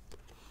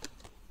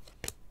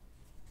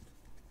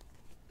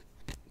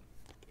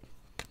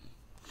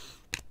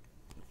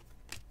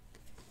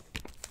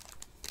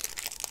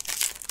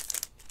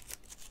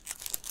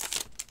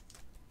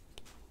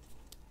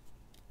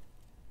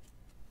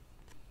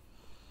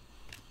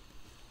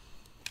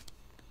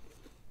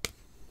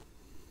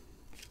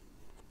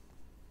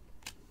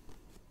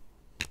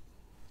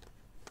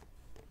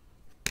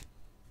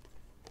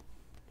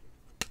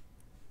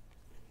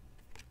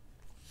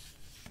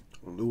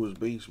 Lewis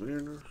base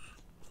Mariners.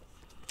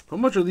 How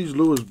much are these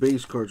Lewis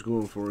base cards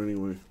going for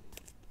anyway?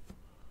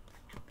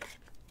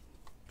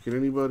 Can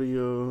anybody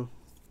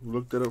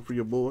look that up for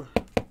your boy?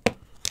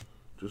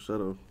 Just out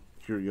of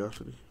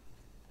curiosity.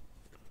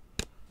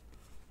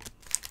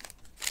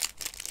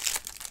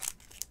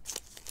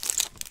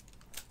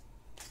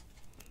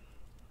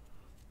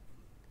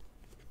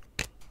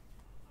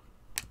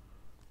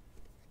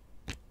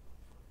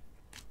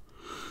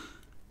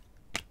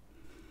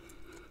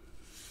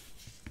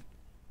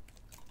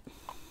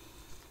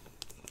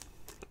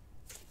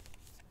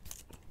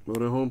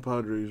 Go home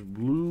Padres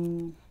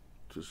blue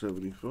to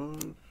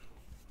 75.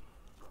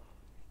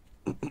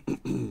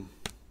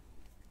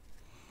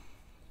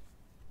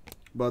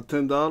 About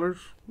 $10.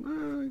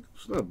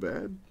 It's not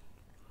bad.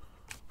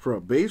 For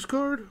a base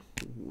card,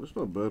 it's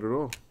not bad at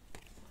all.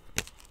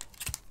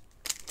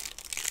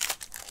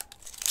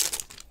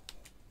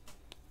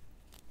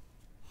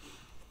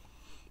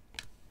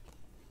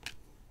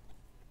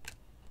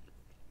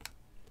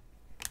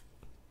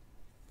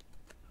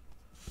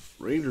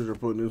 Rangers are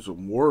putting in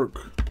some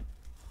work.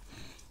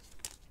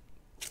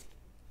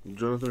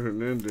 Jonathan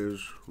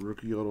Hernandez,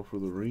 rookie auto for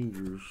the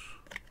Rangers.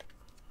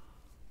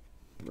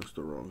 That's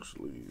the wrong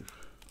sleeve.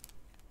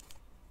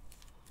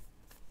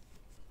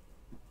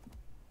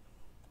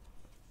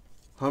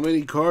 How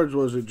many cards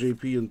was it,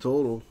 JP, in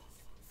total?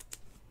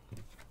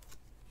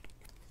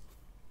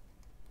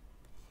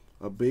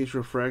 A base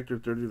refractor,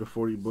 30 to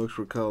 40 bucks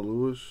for Kyle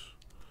Lewis.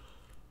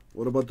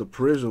 What about the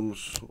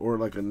prisms or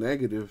like a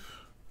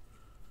negative?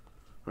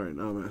 All right,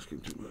 now I'm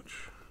asking too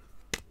much.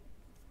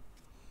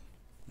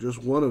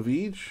 Just one of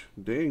each?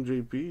 Dang,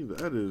 JP,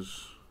 that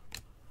is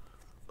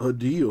a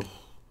deal.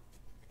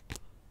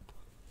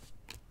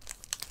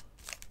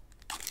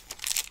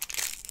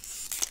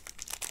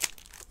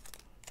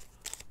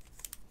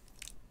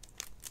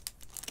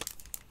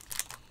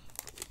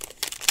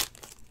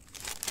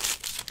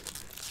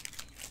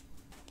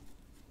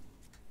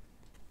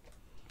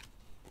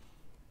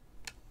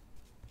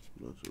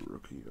 That's a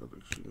rookie,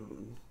 Alex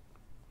Young.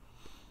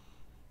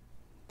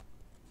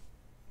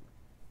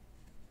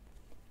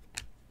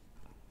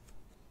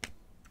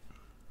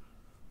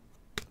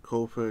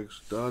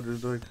 Koufax,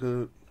 Dodgers die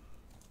cut.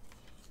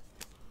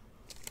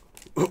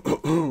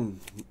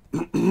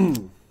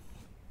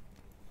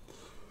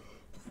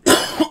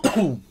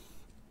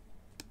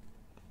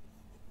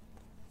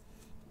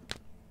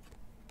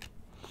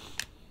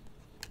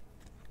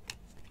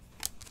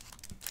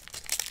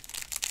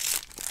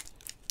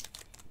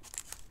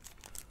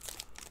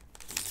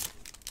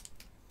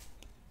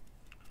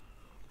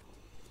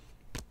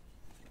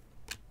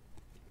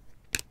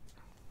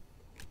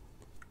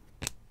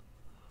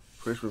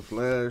 Freshman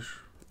Flash,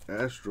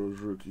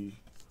 Astros rookie,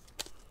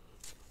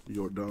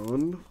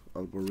 Yordan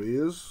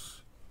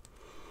Alvarez.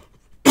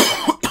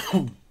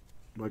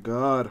 My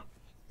God.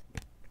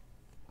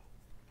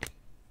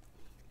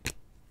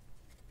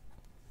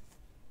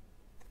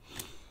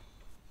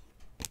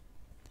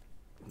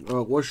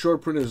 What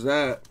short print is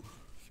that?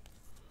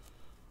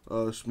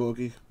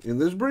 Smokey. In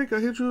this break, I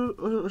hit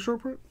you a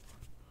short print.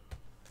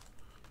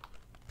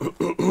 Let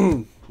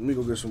me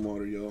go get some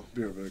water, y'all.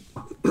 Be right back.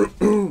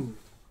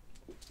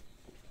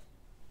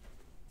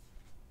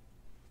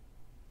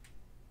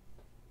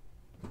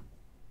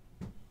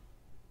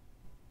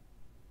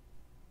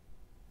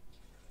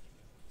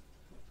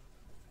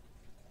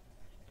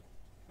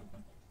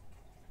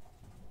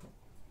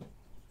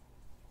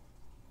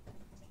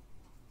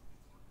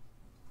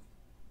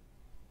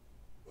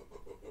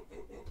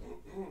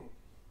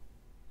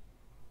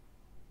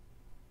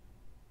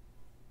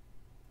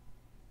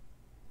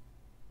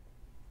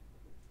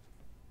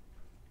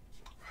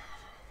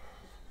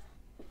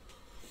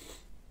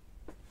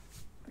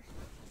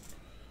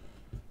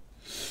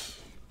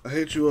 I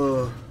hit you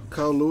a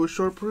Kyle Lewis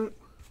short print.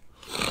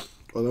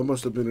 Oh, that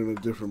must have been in a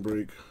different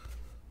break.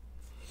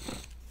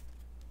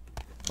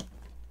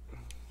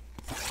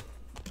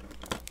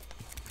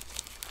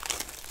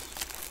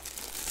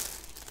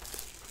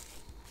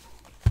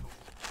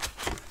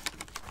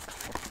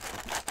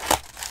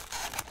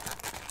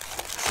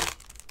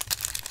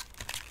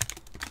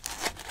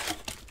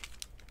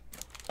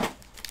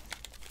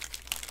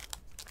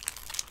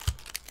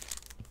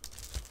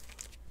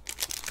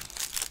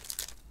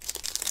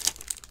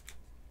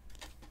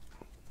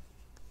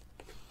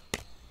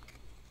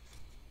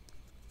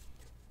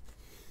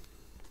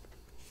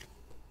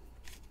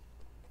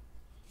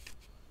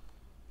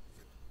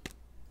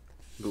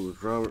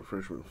 Lewis Robert,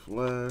 freshman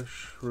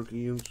flash,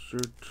 rookie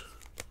insert.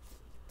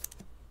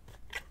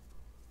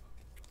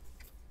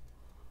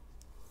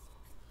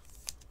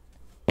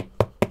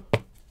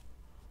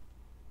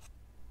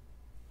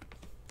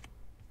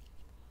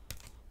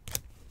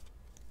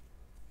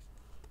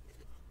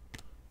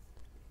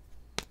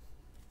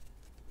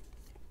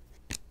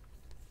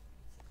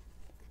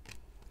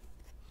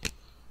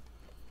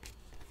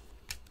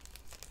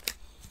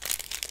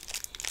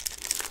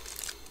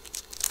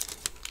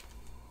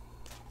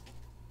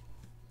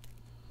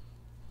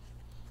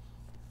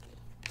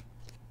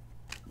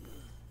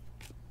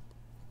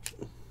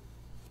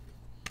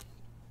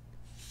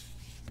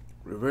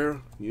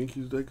 Rivera,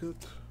 Yankees die cut.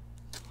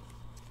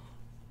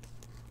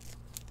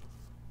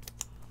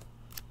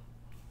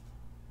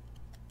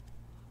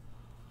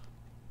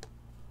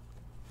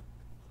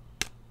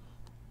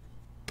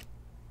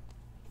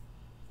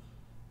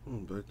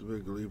 Back to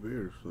back Glee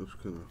Bears. That's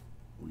kind of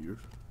weird.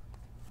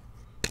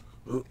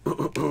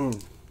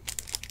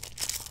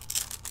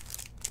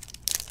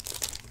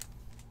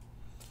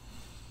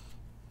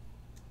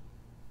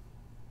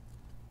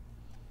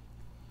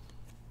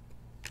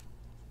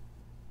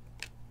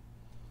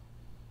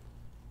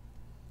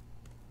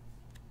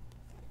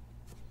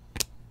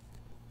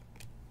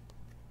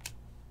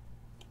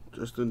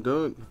 Justin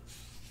Dunn,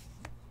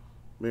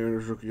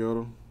 Mariners rookie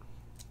auto.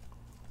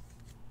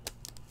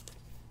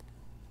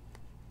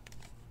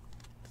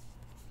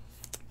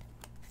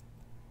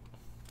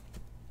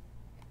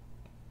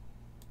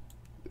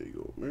 There you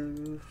go,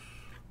 Mariners.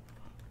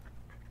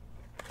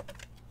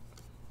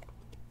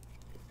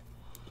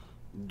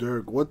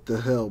 Dirk, what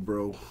the hell,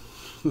 bro?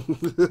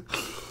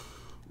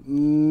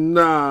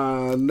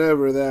 Nah,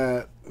 never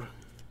that.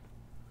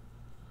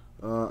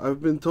 I've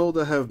been told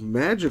I have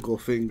magical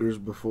fingers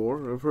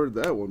before. I've heard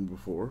that one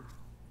before.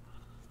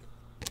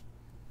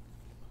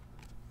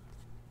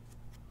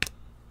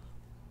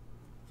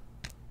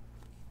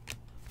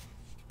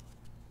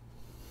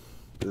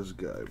 This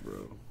guy,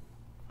 bro.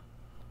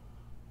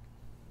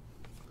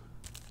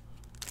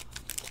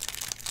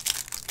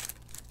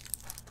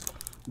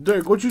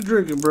 Dirk, what you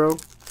drinking, bro?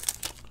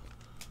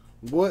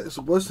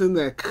 What's in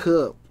that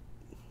cup?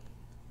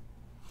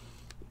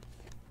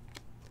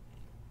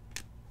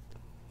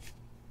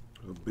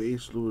 A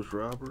base Lewis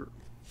Robert.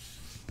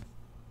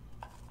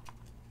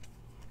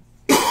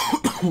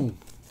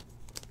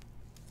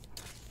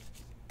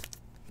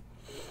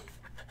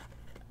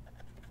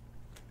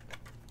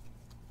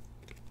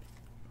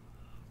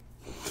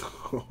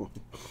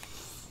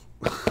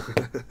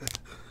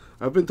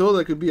 I've been told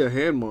that could be a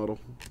hand model.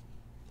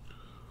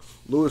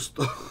 Lewis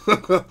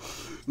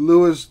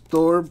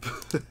Thorpe.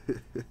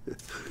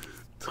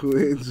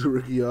 Twins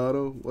rookie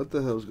auto. What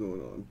the hell's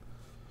going on?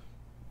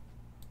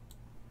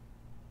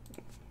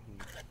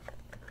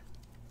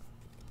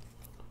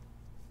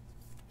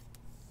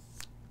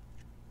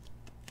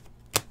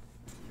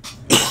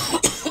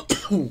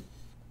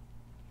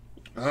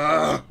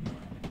 Ah.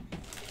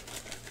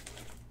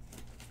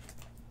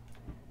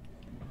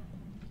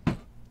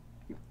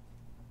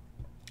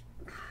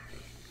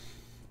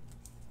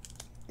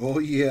 Oh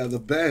yeah, the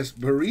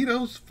best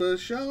burritos for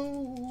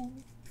sure.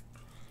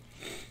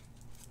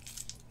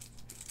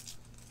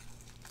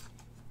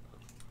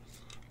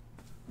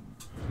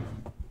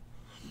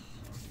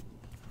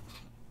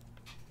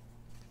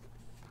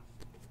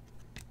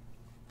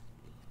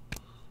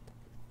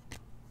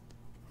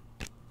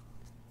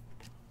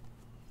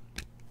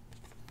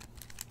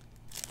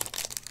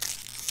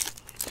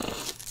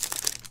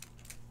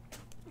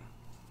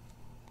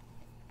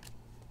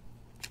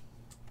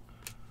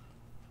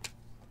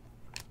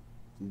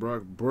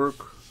 Brock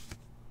Burke.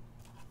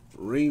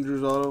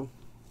 Rangers auto.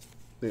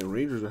 Damn,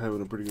 Rangers are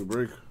having a pretty good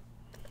break.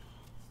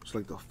 It's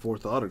like the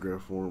 4th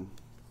autograph for him.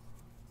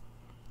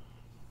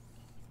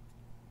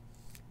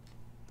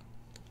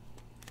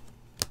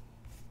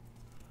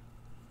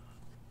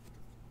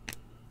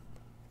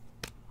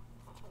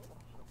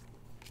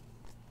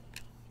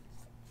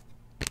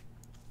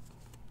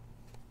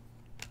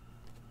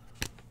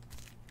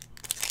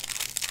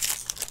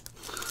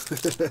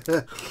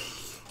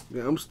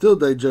 Yeah, I'm still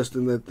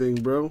digesting that thing,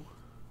 bro.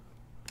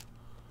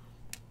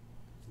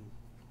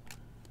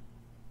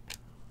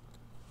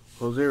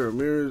 Jose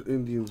Ramirez,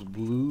 Indians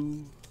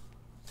blue.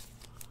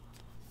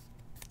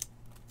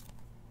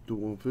 To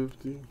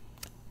 150.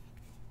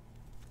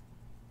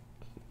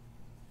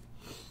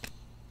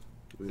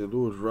 Yeah,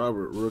 Lewis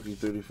Robert, rookie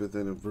 35th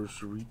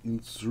anniversary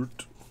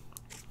insert.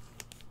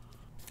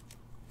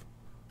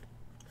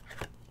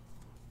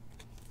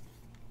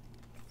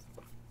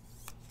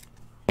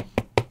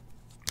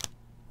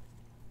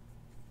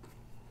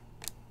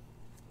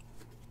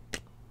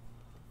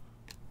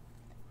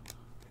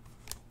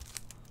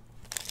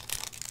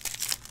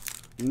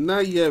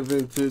 Not yet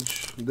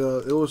vintage. It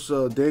was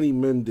Danny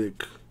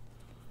Mendick.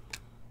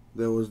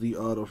 That was the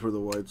auto for the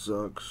White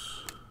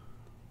Sox.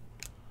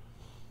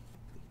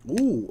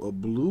 Ooh, a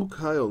blue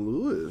Kyle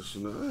Lewis.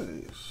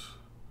 Nice.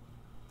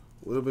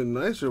 Would have been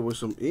nicer with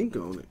some ink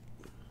on it.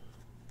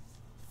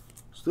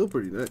 Still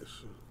pretty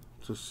nice.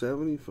 It's a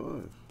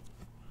 75.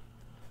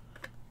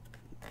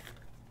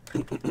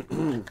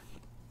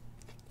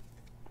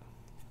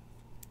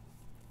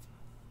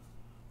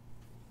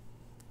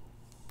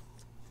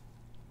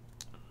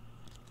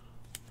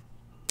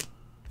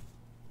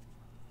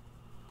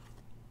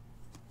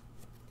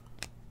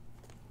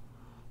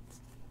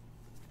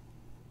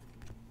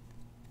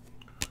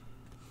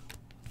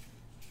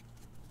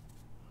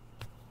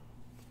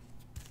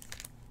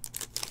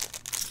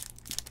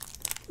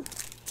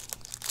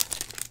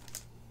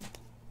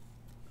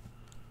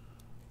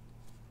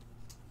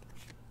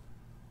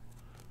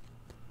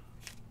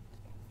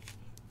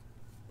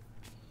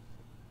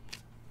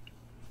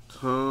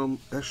 Tom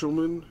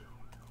Eshelman,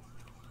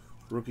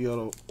 rookie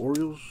auto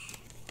Orioles.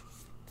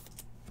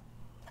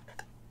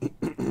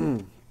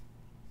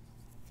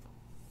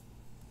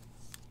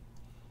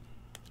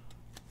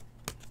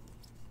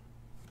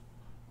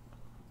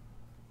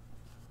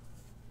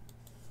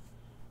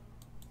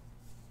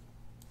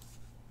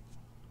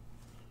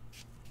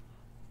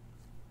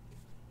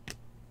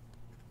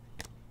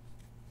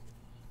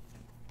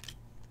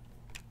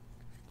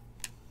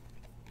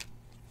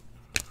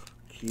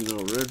 Keno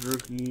red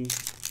rookie.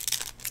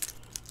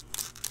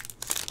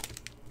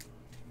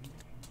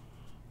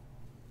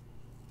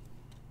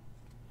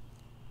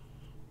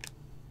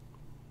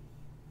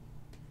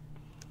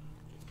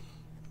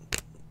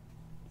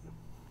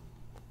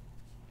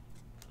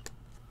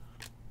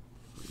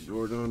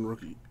 Jordan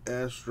rookie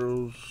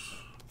Astros.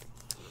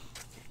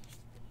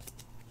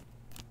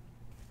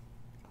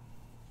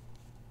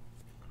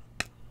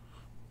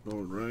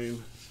 Going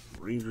Ryan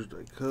Rangers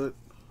die cut.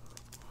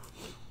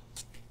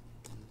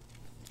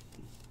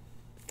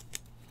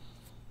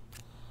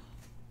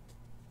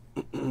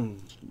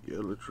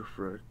 Yellow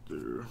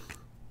refractor.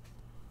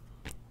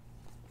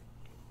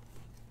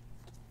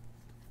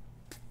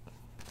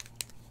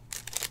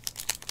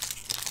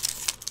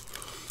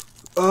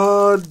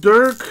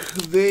 Dirk,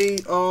 they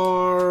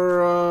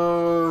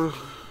are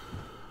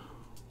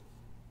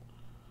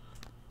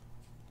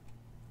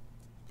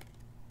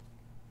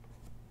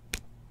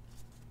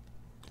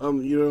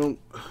you know,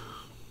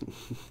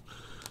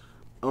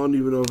 I don't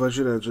even know if I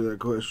should answer that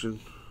question.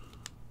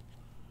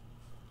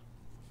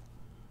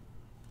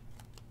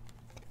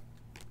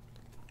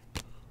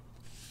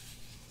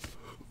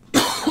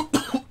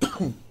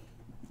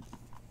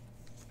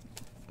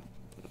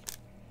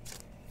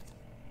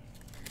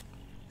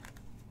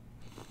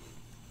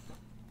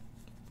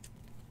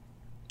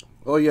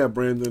 Oh yeah,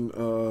 Brandon,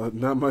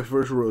 not my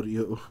first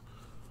rodeo.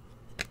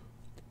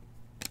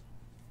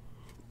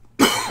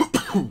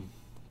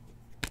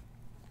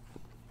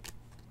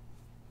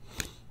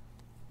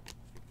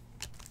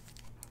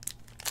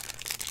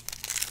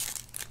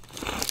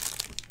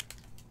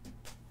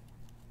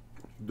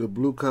 The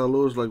blue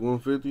Kyle is like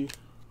 150.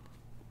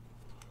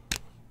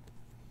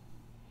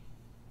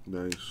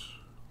 Nice.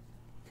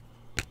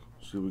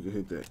 See if we can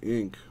hit that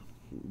ink.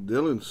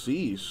 Dylan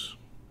Cease.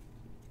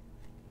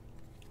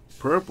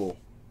 Purple.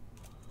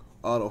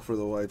 Auto for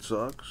the White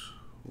Sox.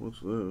 What's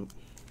that?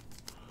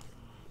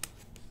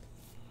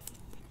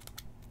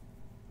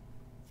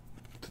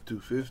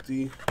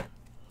 $250.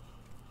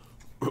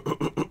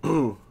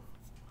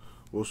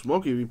 Well,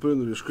 Smokey, if you put in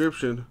the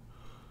description,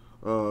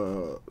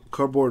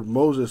 Cardboard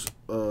Moses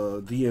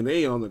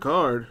DNA on the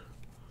card,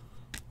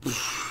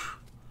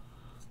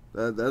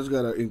 that's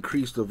got to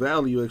increase the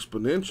value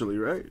exponentially,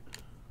 right?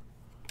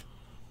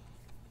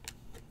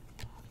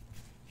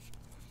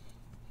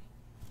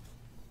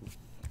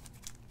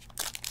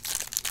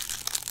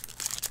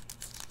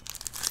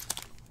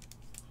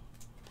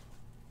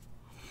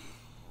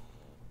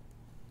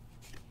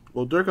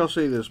 Well, Dirk, I'll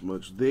say this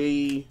much.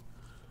 They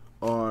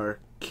are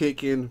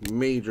kicking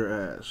major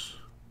ass.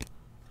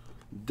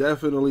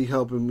 Definitely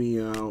helping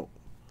me out.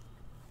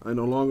 I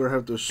no longer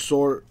have to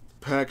sort,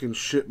 pack, and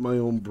ship my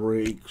own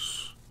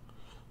brakes.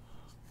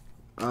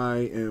 I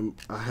am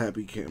a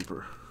happy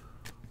camper.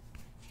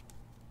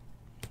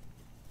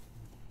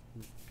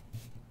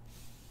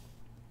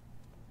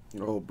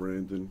 Oh,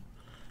 Brandon.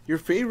 Your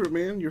favorite,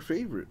 man. Your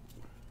favorite.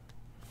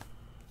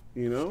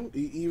 You know,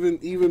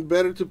 even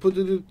better to put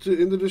it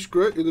in the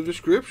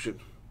description.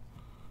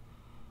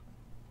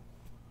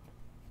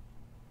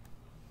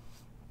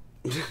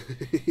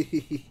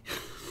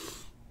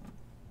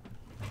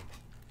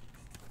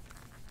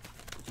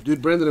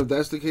 Dude, Brandon, if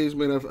that's the case,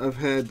 man, I've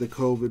had the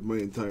COVID my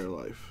entire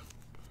life.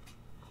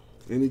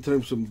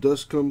 Anytime some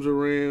dust comes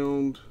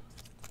around,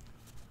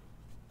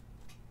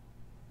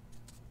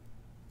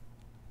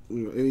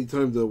 you know,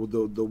 anytime the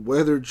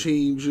weather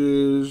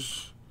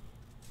changes,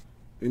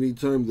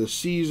 anytime the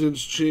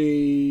seasons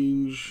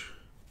change,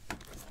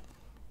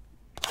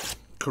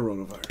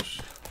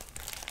 coronavirus.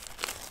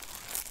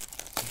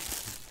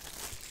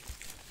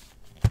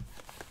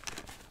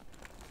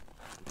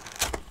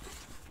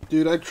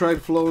 Dude, I tried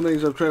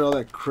Flonase, I've tried all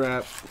that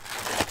crap.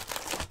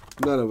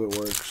 None of it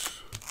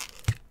works.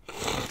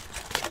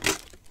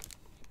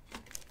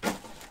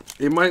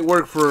 It might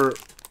work for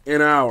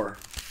an hour,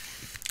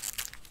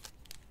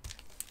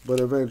 but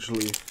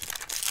eventually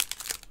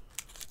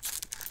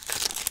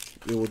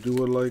it will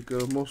do it like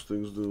most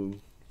things do.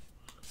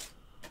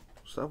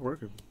 Stop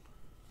working.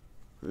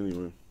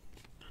 Anyway,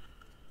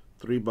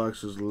 3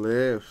 boxes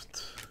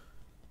left.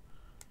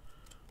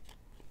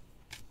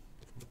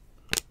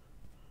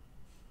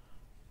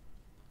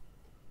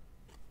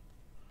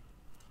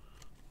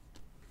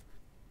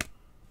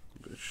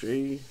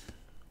 Shea,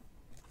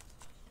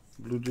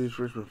 Blue Jays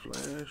freshman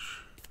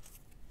flash.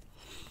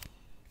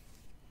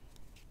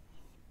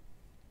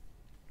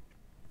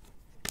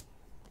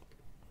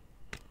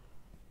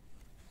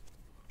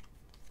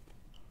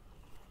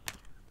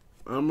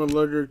 I'm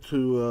allergic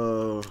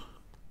to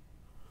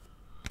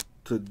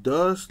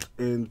dust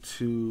and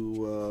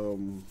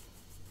to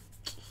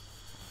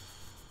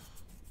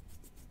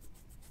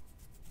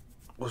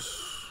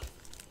what's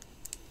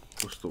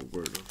the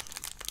word?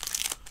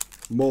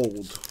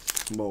 Mold.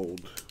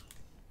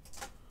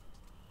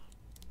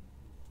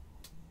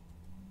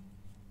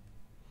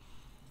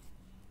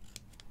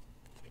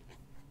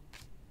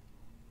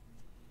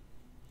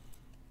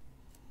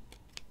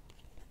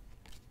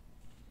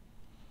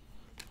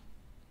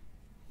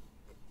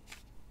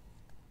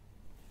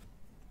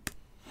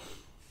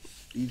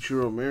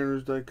 Ichiro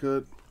Mariners die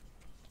cut.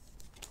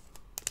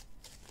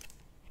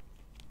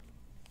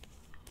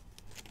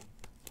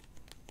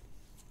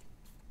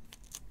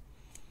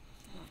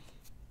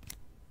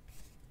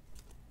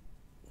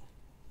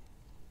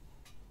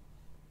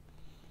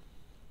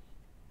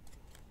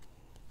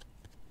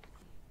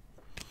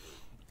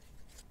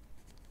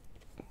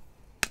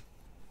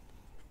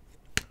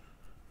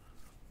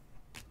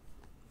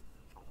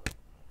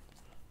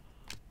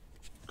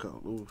 Got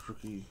a little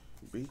tricky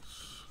base.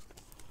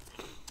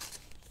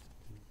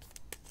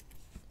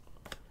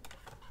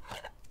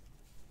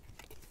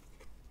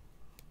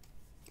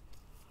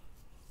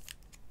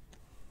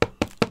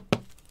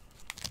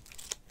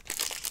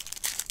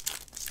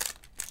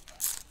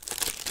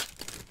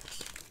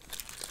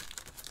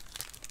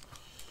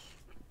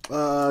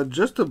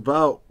 Just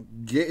about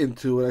getting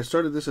to it. I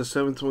started this at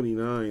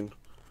 729.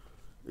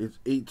 It's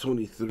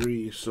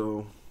 823,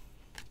 so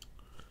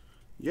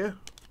yeah,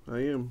 I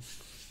am.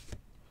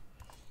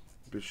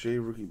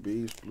 Bichet, rookie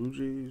base, Blue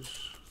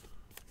Jays.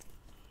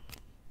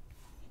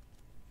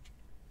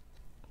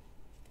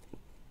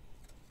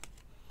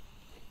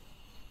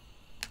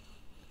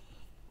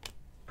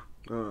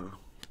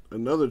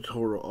 Another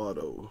Toro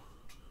auto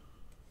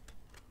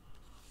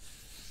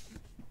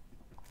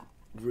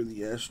for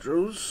the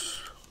Astros.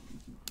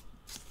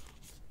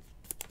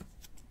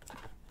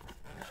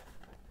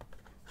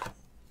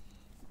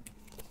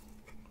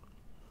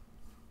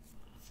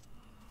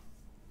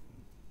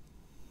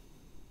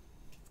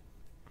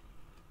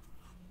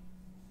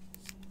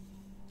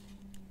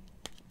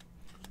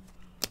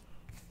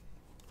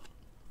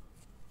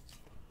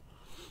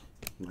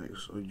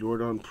 Nice. A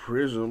Jordan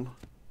Prism,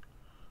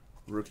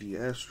 rookie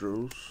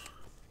Astros.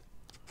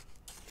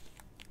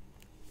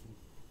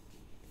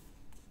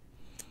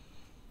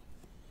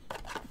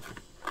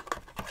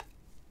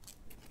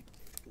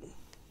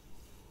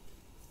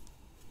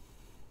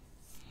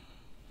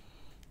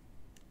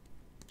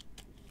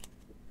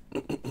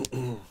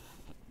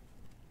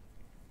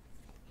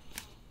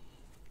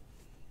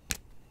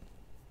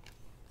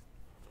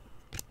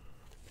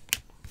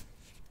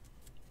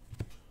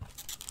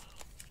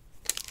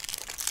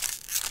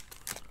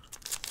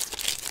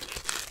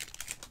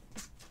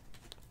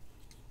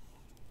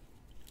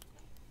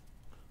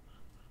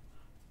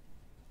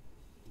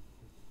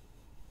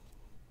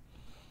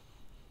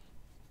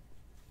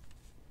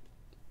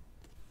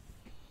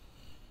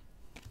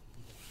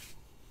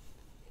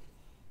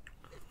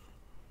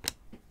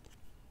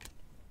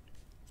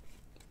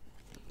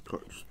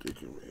 Card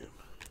sticker, man.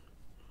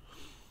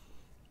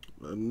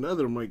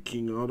 Another Mike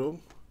King auto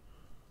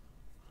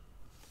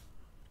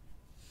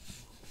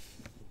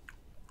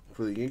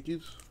for the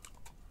Yankees.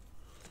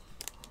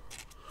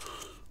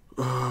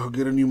 Oh,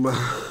 get a new mount.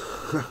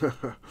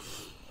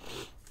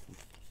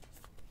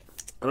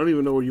 I don't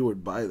even know where you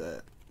would buy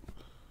that.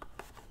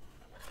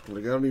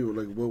 Like, I don't even,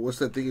 like, what's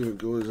that thing even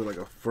go? Is it like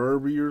a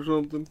Furby or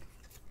something?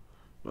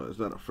 No, it's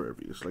not a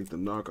Furby. It's like the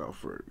knockout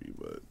Furby,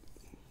 but.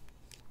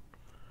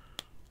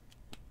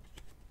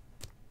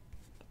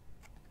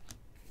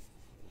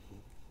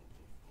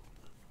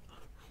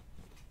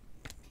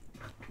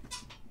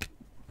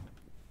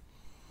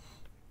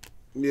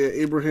 Yeah,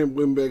 Abraham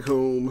went back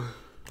home.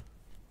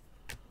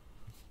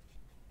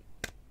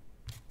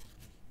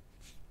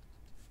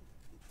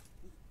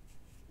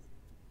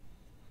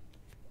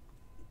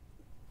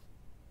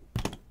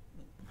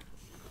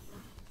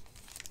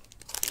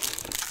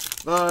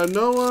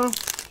 No, I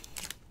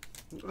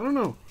don't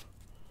know.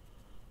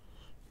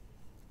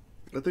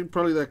 I think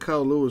probably that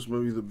Kyle Lewis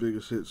might be the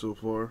biggest hit so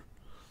far.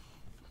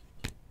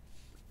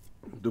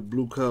 The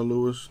blue Kyle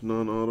Lewis,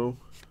 non-auto.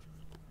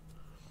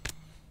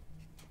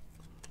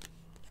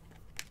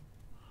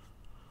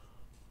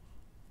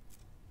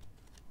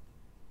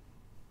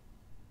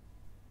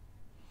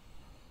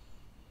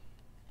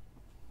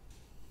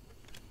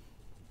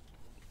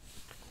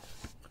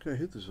 I think I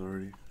hit this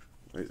already.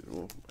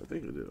 Well, I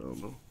think I did. I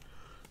don't know.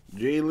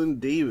 Jalen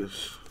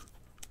Davis,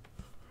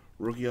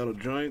 rookie out of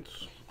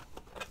Giants.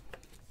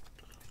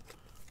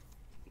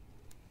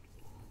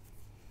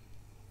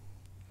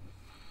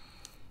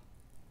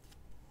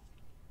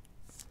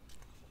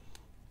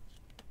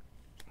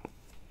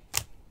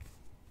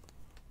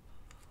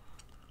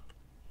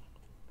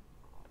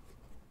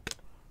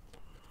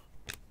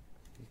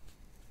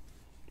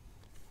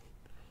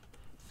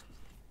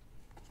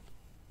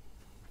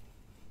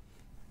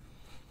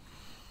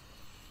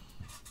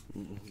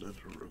 That's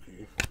a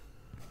rookie.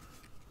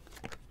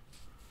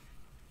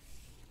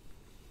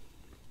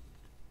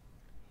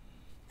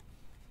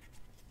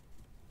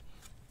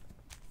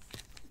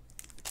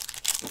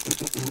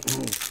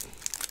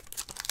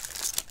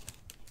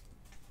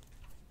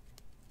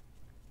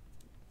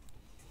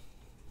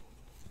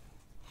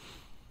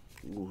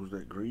 What was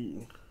that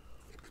green?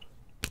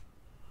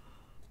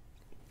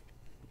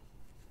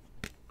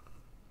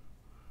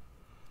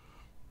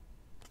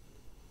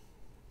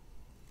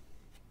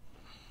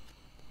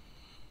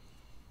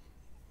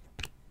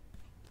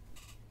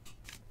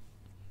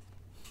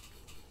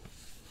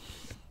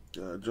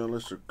 John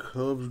Lester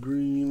Cubs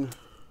green.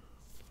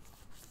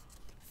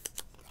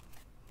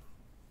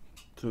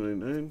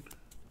 299.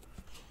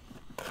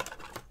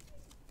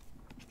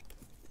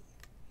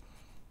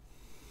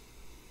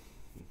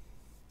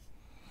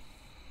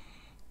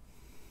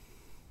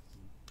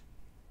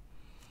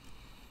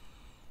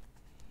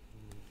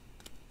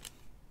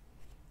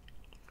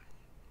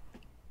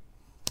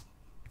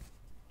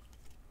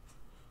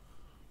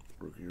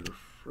 Rookie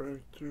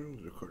refractor.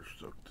 The card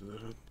stuck to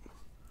that.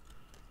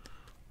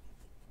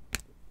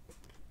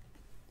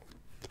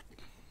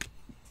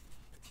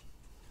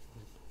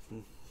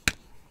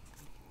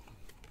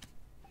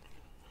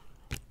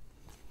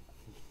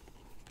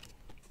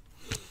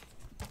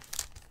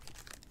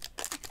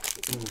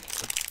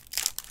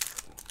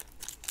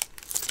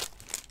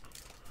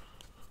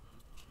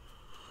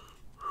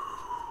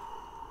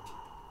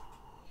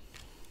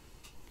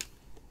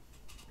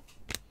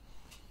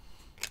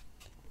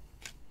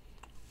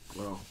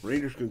 Well,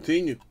 Rangers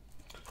continue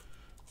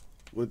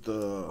with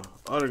the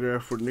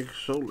autograph for Nick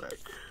Solak.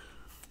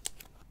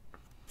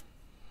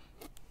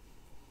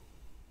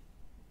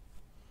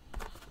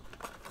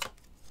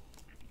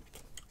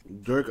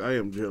 Dirk, I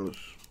am jealous.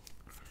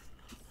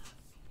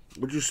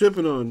 What you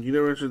sipping on? You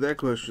never answered that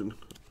question.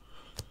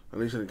 At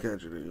least I didn't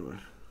catch it anyway.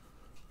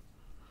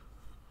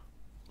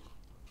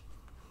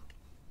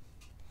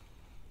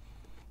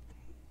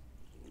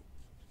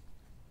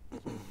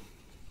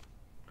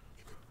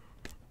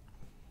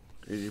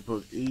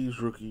 $80 Ease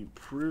rookie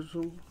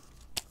prism.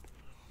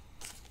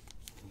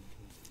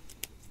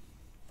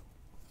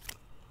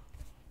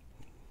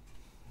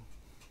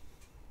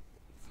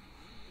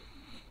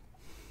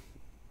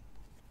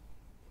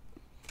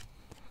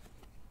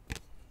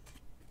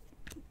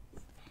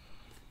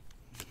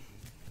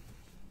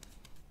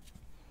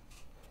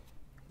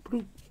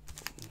 Bloop.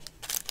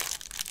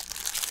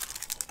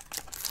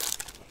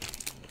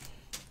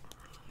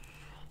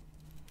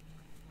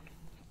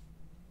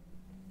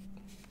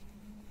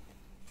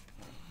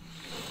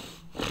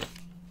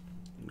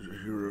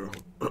 Your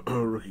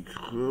rookie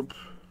clip.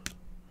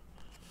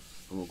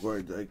 I'm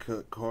McGuire die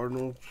cut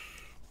Cardinals.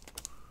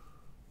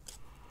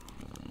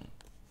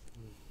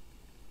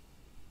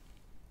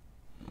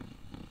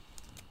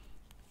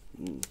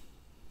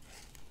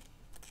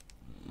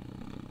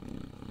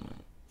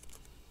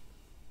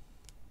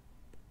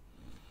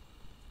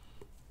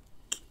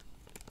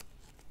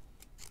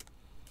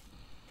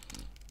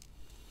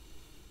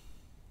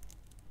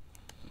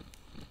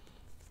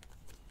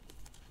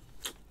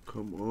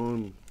 Come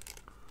on.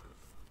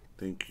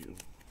 Thank you.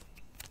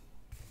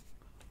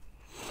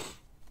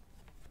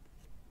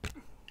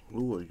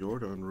 Ooh, a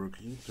Jordan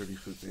rookie,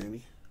 35th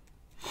Annie.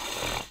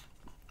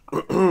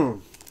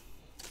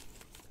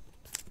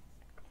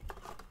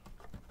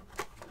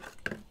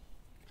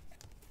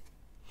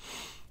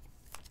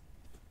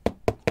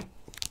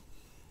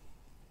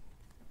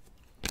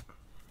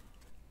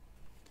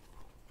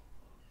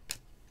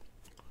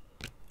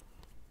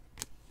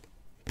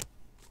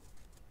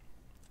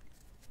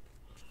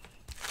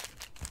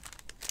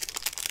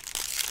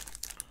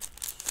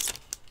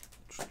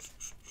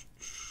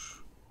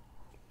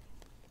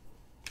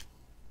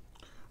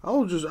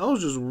 I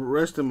was just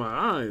resting my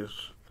eyes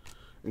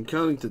and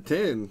counting to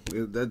 10.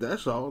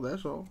 That's all.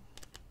 That's all.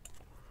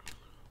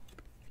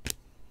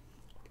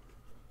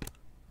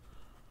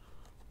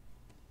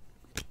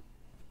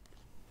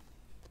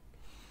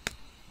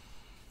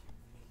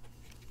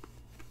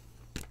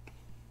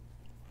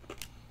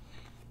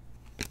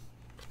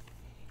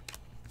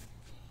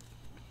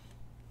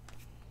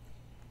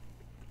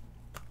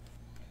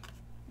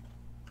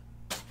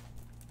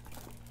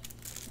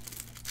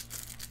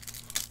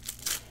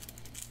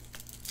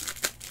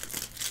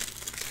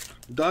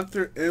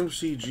 Dr.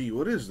 MCG,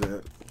 what is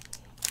that?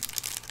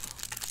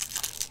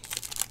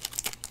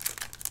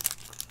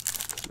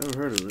 Never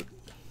heard of it.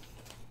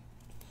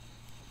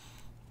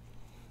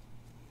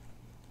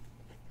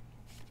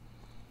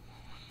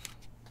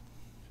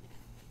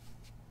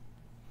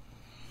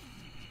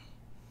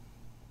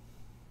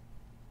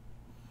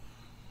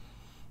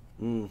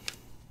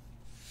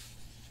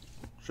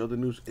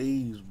 Sheldon News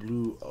A's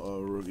blue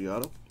rookie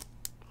auto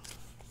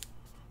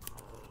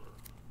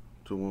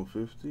to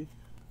 150.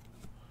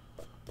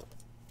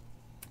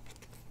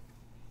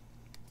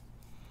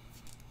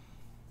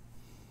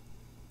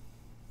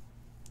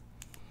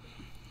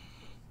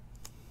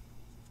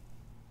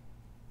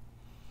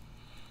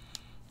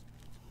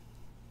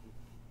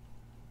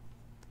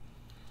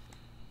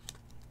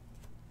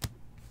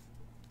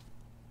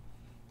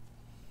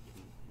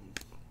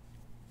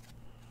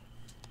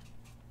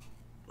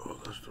 Oh,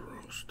 that's the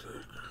wrong stick.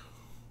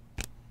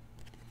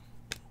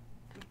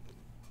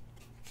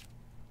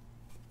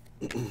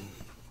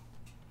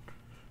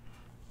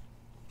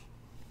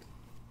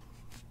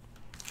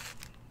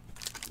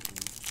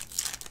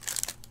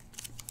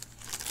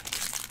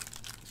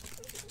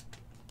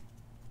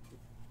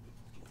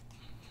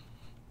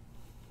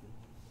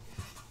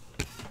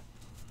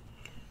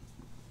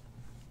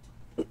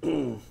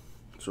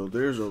 So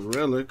there's a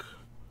relic.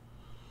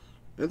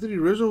 Anthony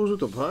Rizzo was with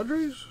the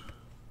Padres?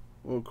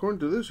 Well, according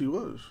to this, he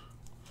was.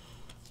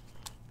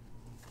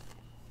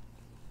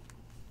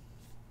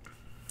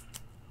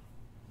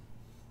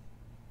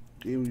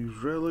 Game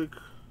used relic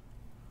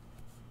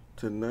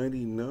to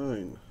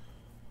 99.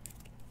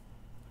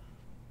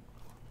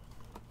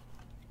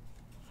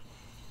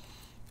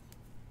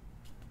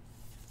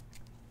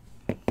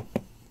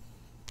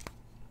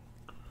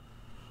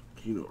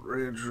 Keno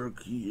Reds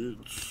rookie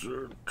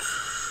insert.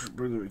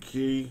 Brother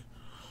McKay.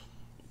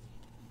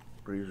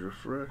 Braves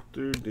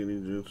refractor. Danny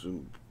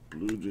Johnson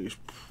Blue Jays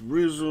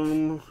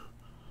prism.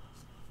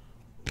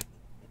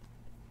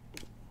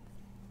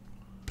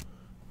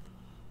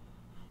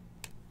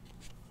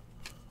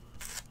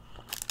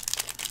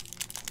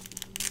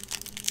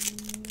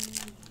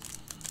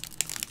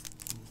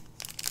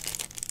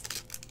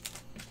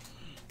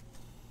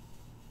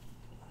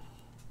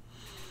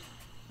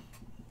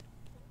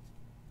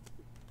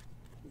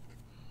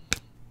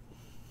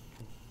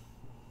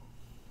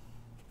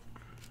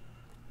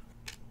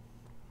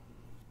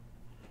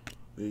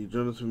 A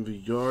Jonathan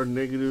Villar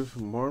negative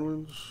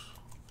Marlins.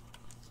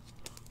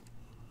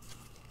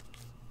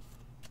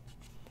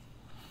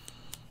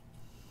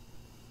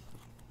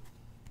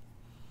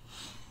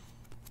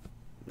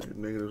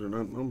 Negatives are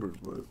not numbered,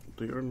 but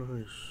they are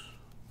nice.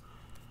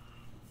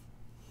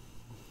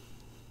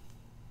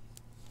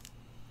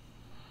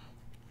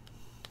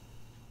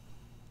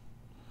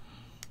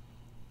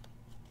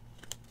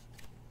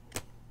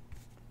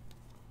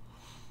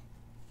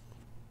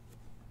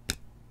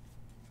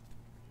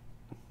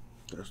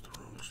 That's the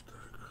wrong stick.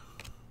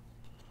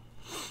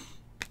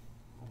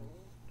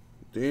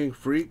 Dang,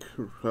 freak.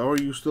 How are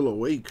you still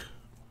awake?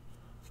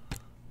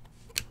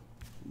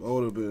 I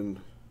would have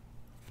been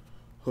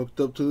hooked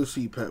up to the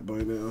CPAP by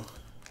now.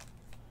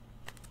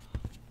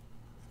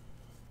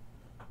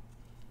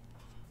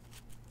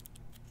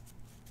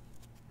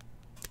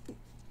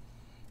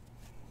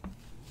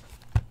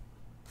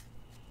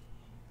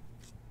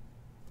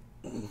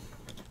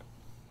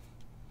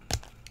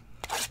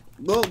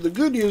 Well, the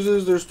good news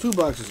is there's 2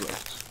 boxes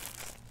left.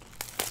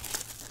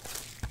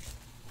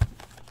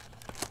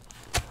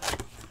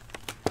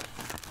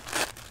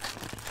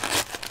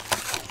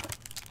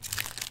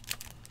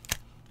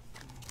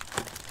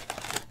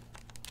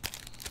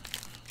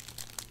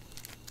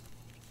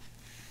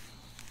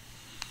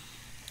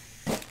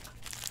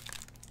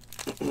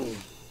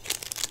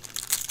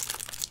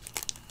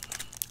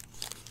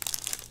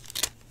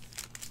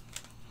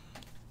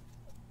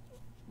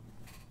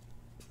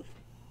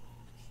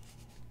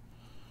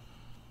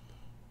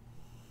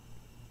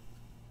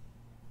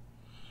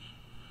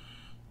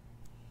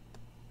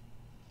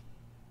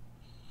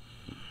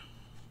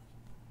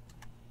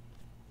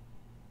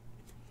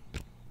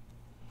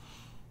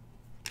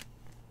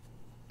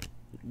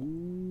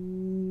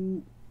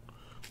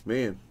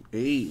 Man,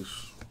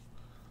 A's.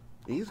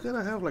 A's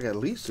gotta have like at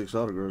least 6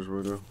 autographs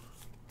right now.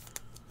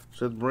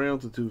 Seth Brown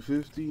to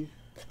 250.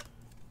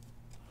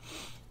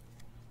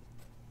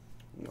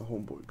 My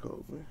homeboy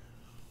called me.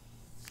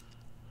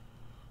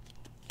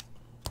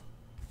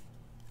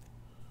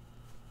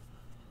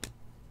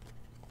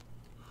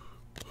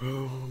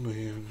 Oh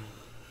man.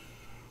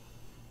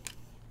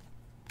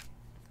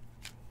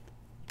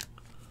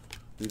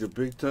 Need a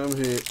big time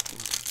hit.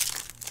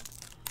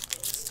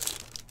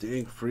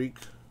 Dang freak.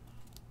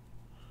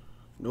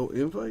 No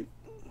invite?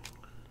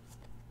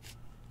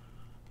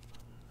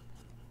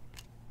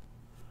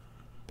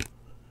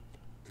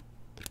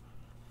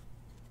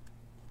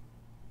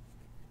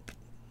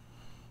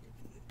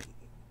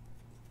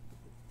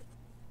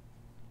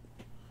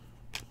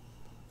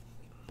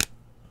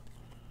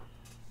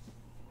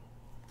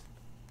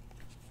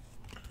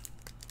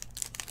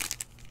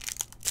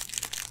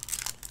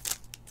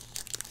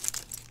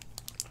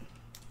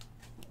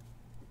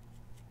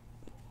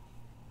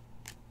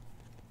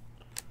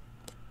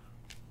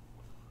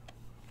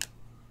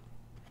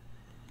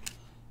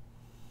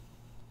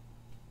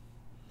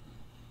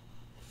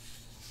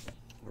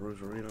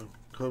 Rosarino,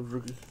 Cubs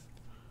rookie.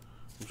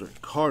 I'm sorry,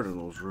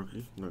 Cardinals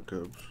rookie, not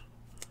Cubs.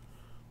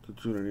 To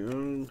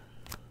 299.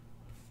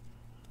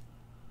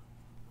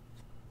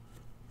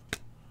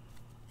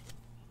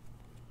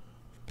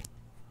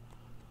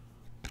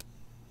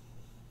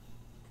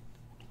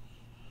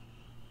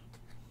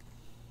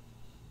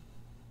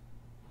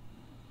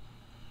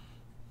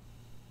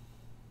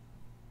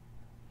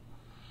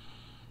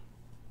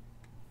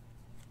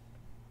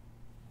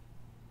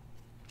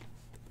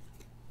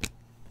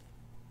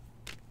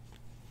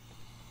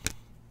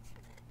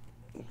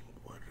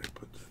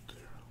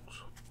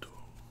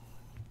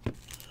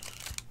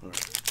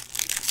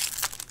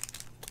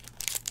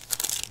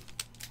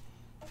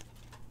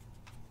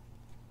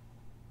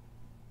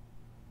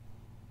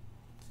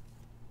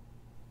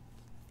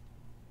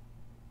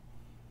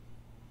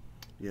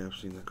 Yeah, I've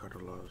seen that card a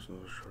lot. It's not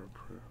a sharp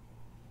print.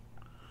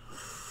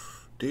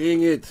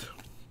 Dang it!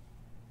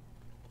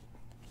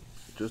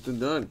 Justin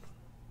Dunn.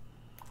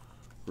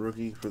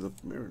 Rookie for the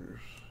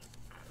Mariners.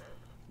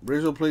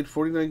 Brazo played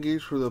 49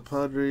 games for the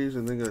Padres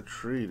and then got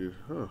traded.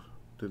 Huh.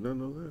 Did not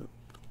know that.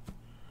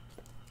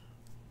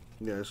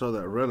 Yeah, I saw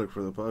that relic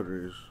for the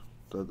Padres.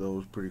 Thought that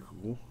was pretty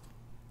cool.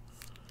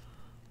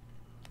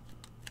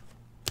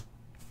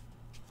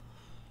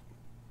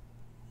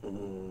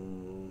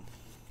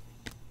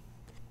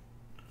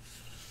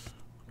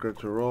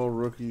 Gretterall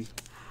rookie,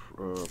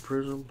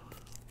 Prism,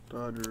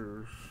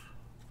 Dodgers.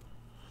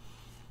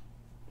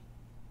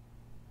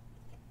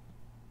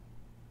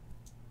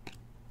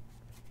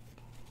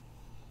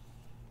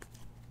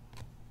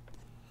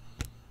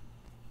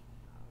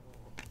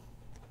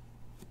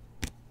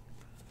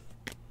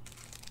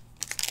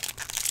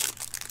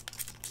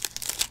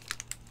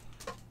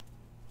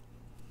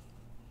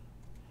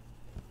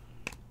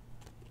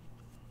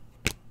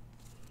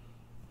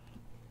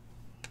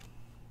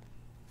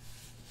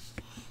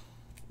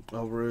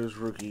 Alvarez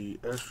rookie,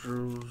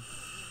 Astros.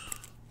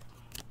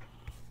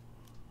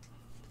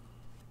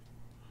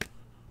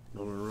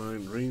 Nolan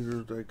Ryan,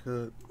 Rangers die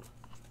cut.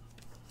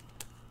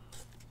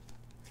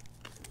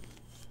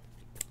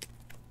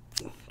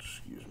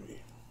 Excuse me.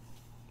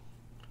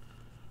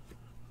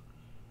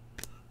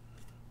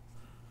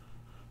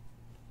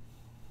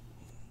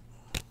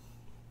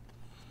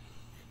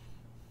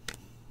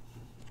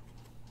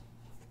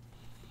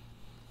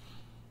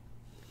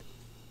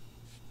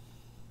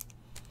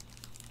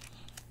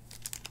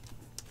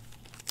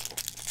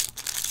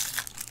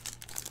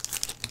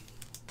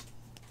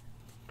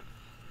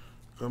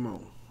 Come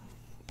on.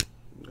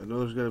 I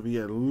know there's got to be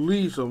at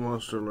least a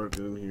monster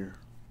lurking in here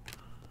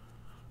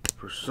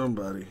for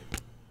somebody.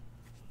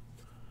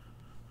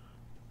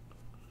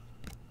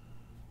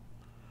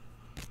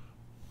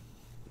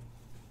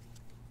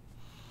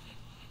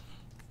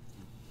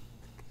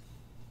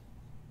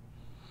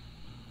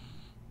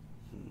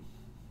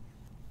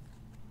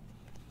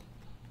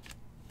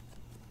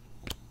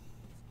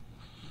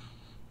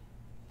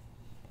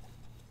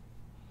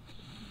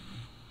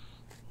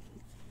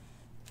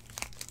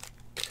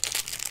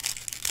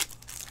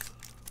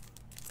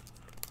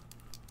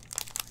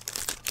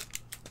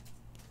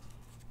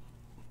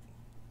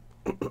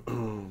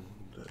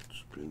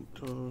 That's been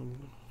done.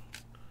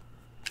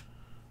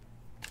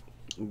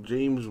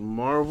 James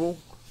Marvel,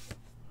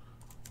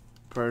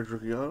 Pirates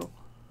rookie auto.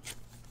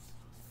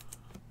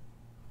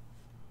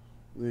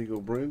 There you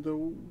go,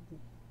 Brando.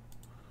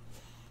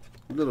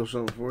 A little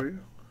something for you.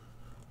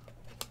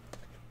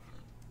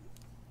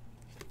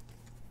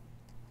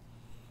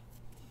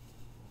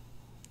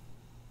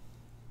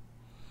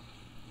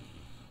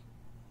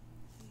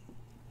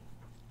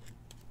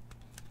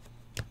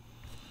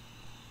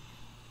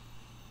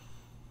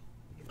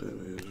 That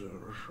is a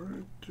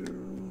refractor.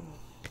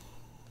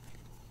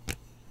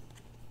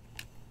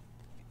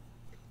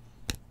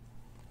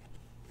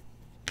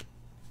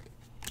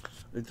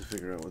 I need to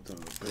figure out what time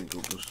the bank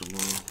opens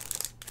tomorrow.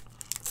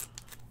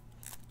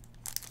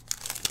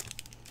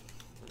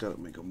 Gotta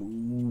make a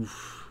move.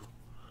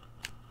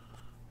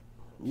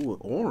 Ooh,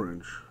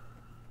 orange.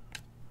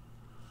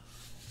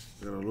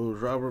 Got a little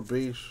Robert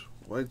base,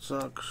 White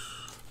Sox.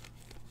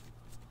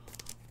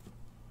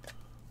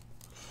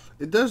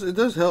 It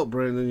does help,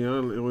 Brandon. You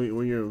know,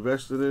 when you're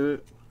invested in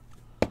it,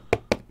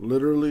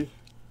 literally,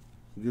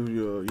 gives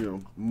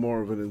you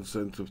more of an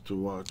incentive to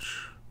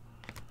watch.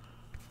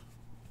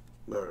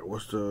 All right,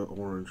 what's the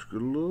orange?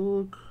 Good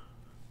look.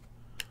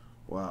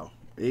 Wow,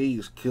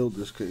 A's killed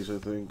this case, I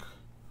think.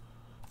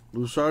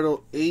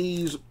 Lusardo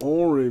A's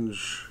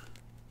orange.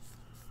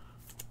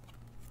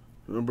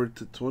 Number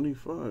to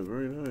 25.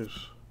 Very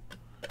nice.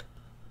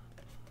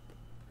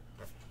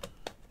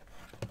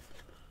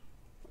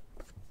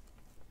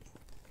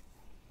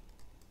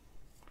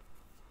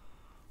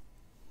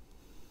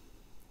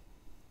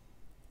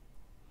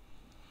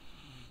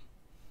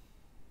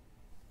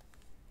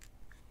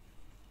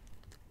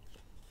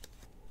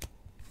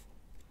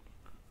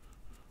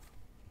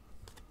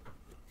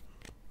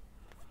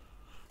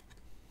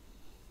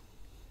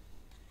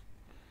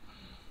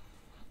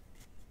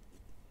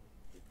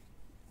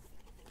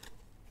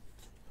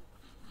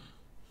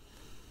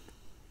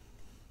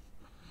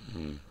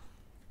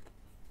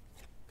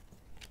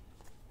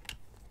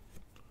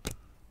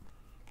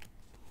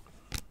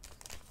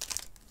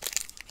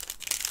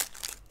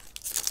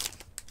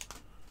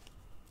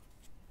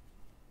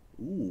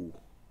 Ooh.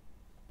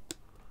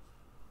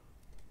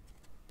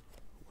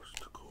 What's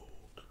the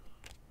gold?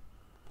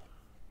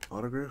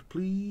 Autograph,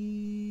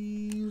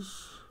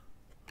 please.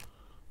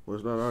 Well,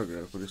 it's not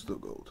autograph, but it's still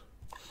gold.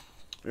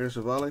 Aaron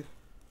Savale.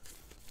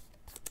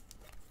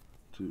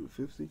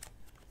 250.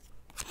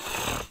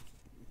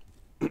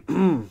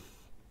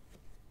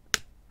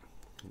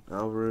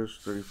 Alvarez,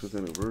 35th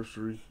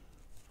anniversary.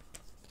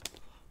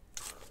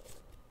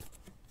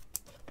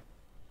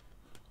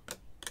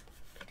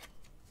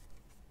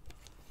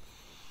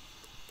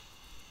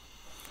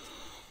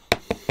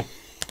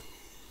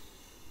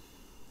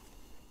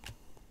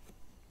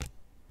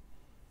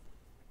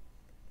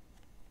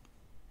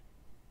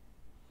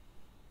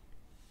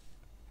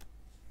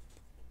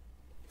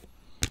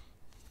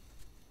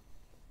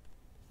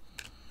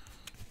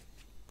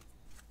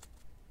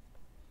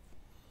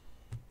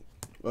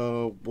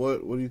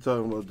 What are you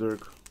talking about,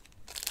 Dirk?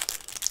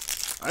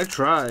 I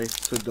try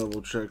to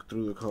double check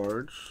through the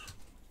cards.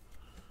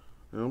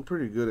 And I'm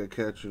pretty good at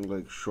catching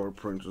like short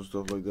prints and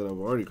stuff like that. I've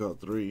already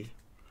caught 3.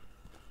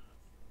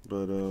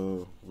 But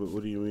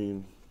what do you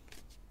mean?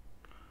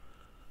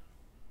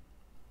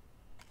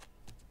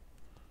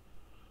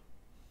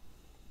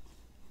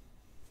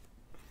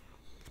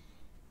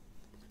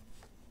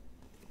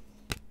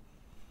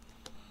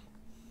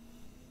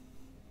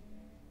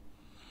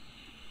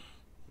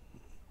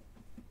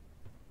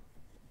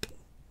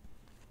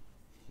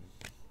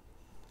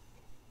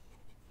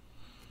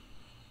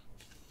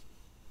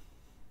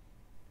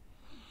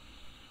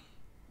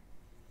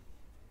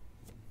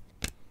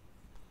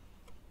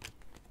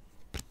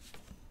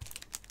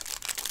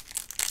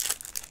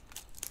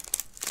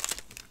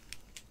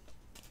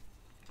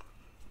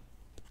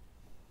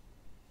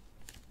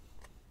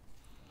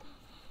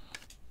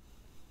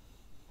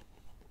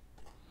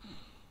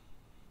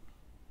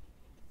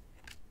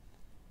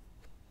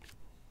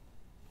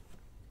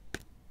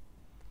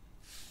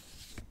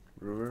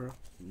 Rivera,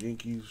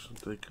 Yankees,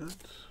 they cut.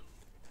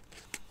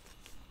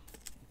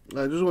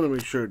 I just want to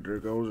make sure,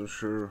 Dirk. I wasn't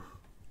sure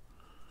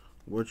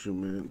what you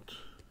meant.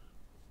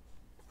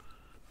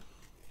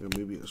 Yeah,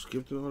 maybe I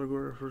skipped an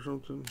autograph or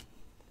something.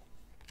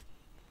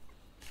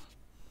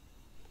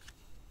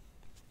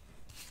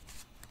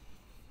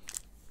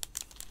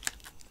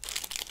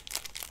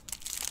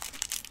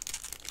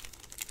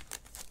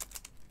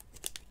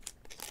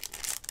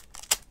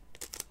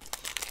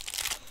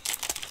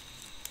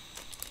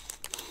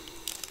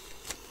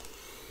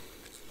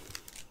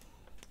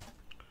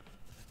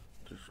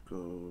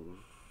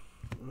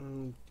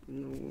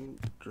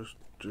 Goes,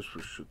 just for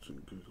shits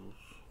and giggles.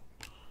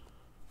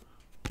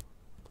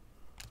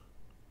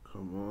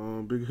 Come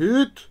on, big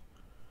hit!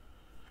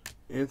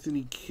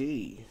 Anthony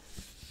K.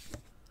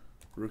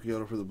 Rookie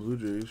auto for the Blue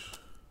Jays.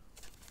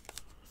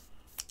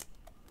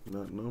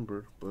 Not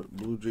numbered, but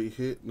Blue Jay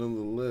hit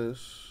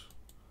nonetheless.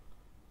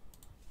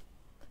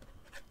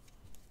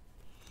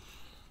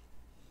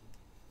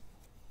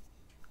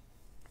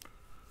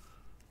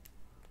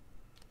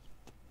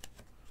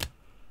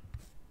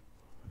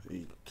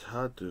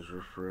 Hotness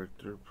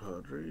refractor,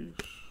 Padres.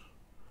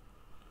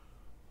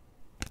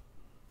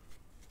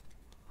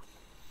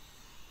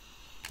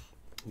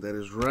 That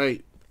is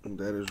right.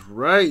 That is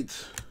right.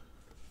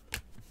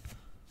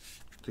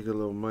 Take a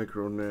little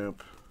micro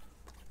nap.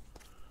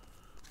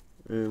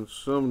 And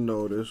some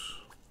notice.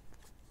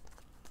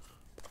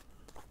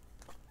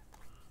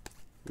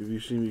 If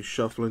you see me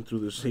shuffling through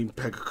the same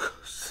pack of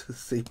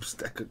same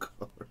stack of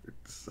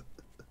cards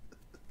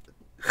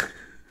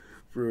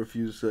for a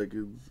few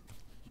seconds.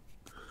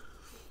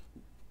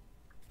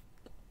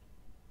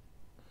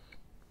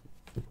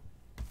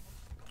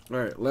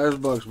 Alright, last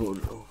box,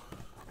 Mojo.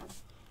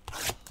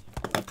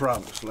 I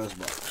promise, last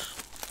box.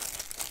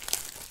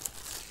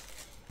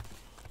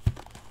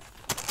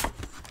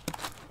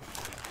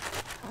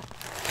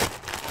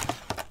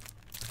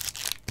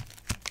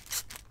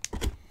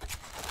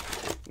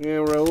 Yeah,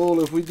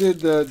 Raul, if we did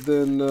that,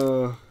 then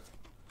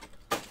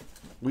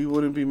we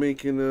wouldn't be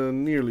making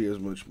nearly as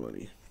much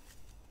money.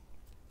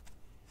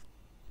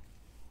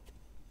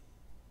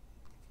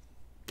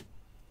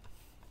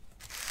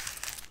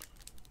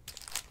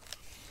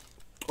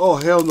 Oh,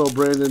 hell no,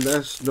 Brandon.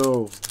 That's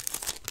no.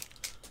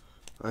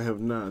 I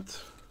have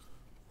not,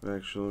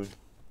 actually.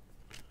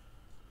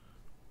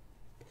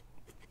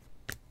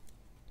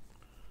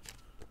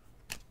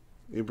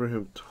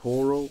 Abraham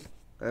Toro,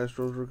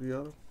 Astros rookie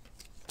auto.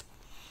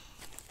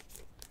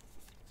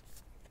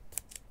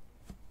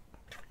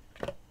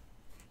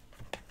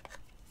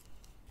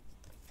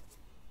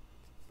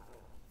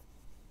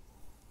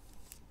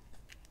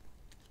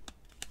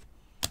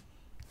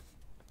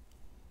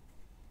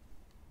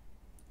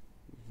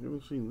 Never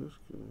seen this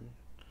guy.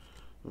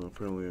 Oh,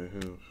 apparently I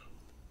have.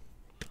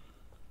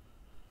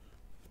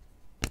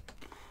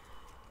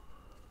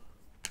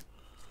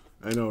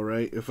 I know,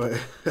 right? If I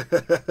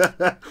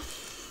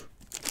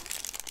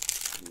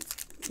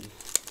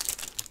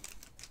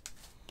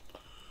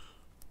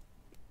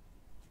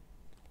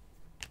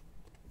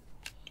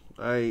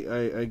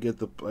I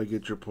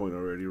get your point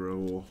already,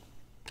 Raul.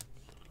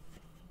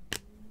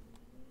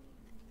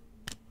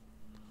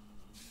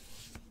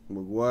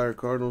 McGuire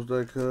Cardinals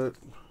die cut.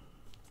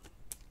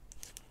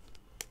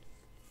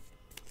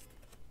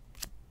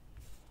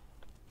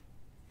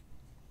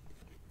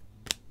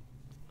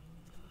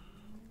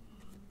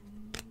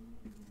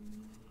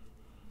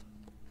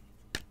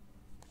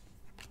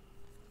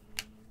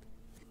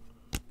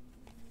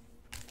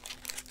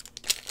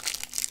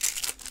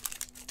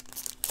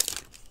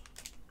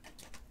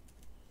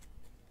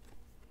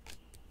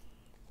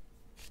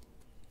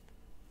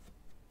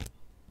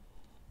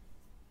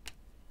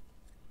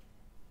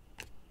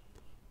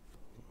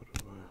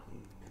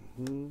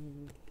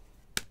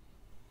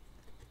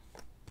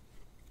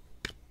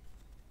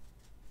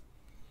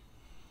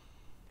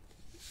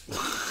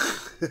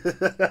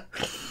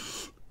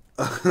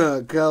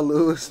 Cal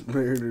Lewis,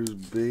 Mariners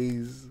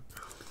base.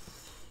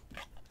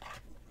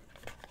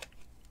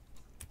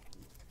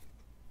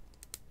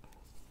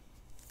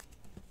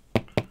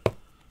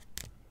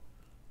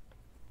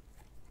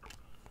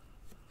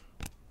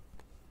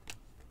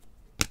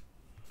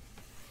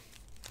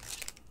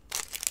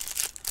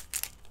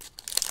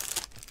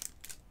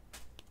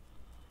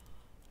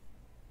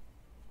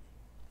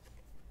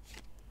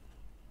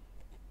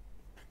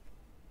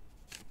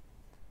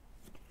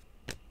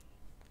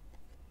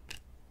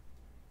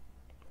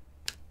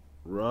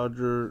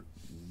 Roger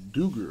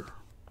Duger,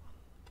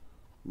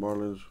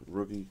 Marlins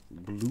rookie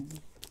blue.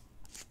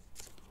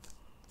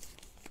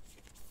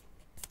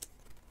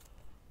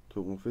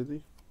 To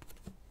 150.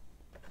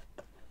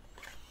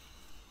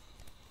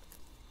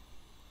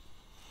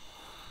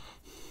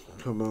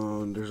 Come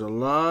on, there's a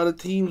lot of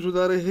teams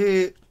without a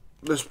hit.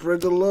 Let's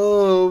spread the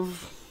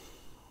love.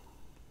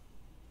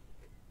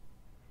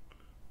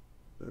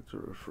 That's a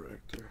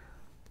refractor.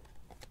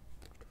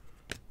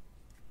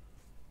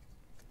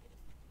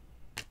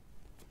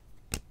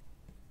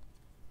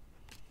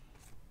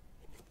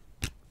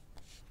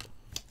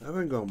 I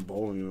haven't gone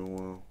bowling in a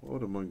while.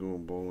 What am I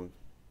going bowling?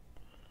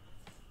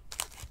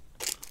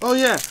 Oh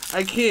yeah,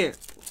 I can't.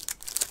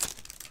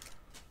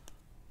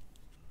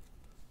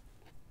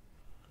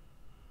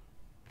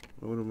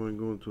 What am I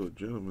going to a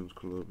gentleman's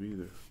club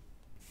either?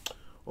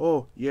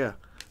 Oh yeah,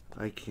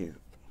 I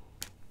can't.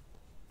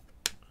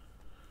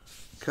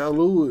 Cal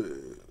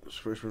Lewis,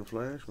 freshman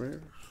flash,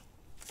 Mariners.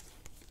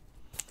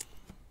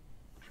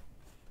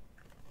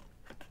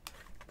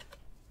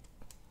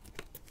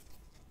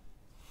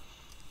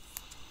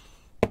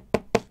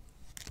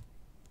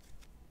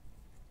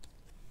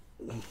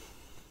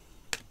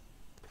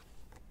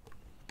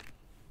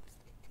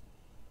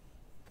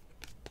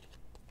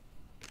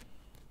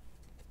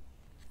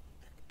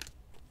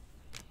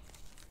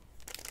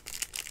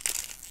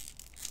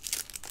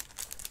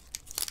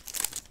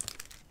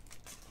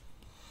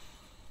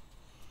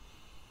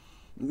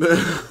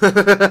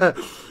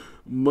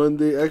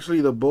 Monday,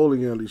 actually the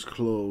bowling alley's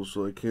closed,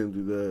 so I can't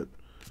do that.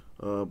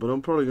 But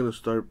I'm probably gonna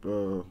start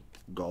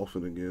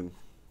golfing again.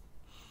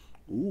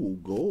 Ooh,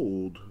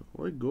 gold.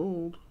 I like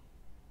gold.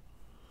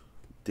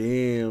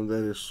 Damn,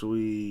 that is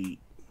sweet.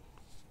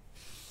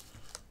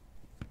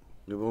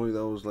 If only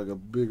that was like a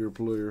bigger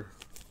player.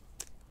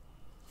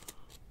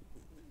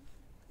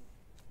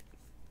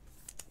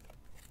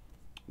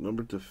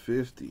 Number to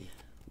 50.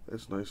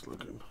 That's nice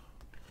looking.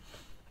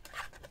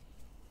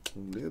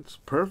 It's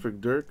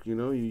perfect, Dirk. You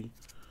know, you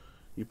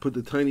put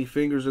the tiny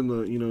fingers in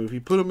the, you know, if you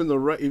put them in the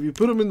right, if you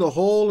put them in the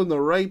hole in the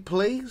right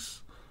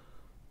place,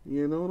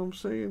 you know what I'm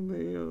saying?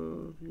 They,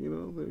 you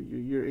know,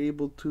 you're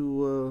able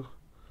to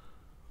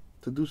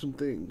do some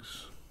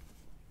things.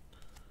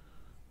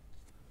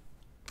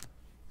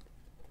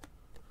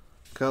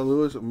 Cal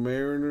Lewis,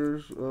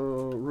 Mariners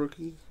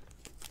rookie,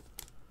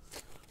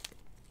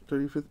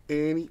 35th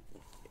Annie.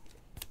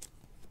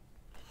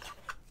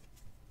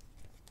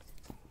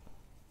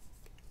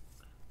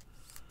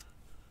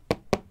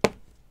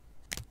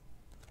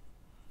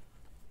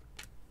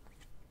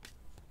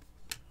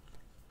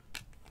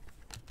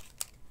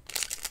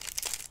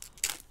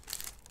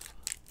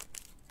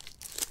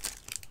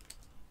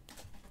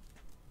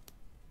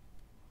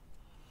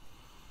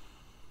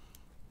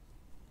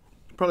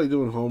 probably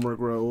doing homework,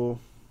 Raul.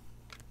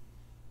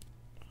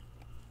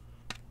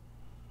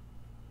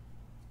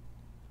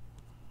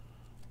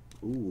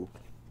 Ooh,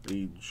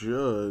 a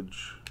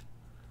Judge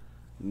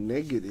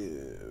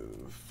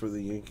negative for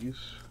the Yankees.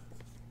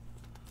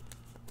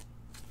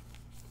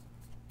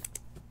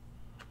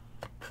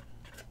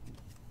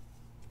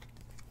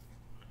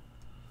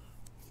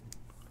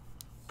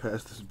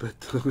 Past his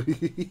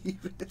bedtime.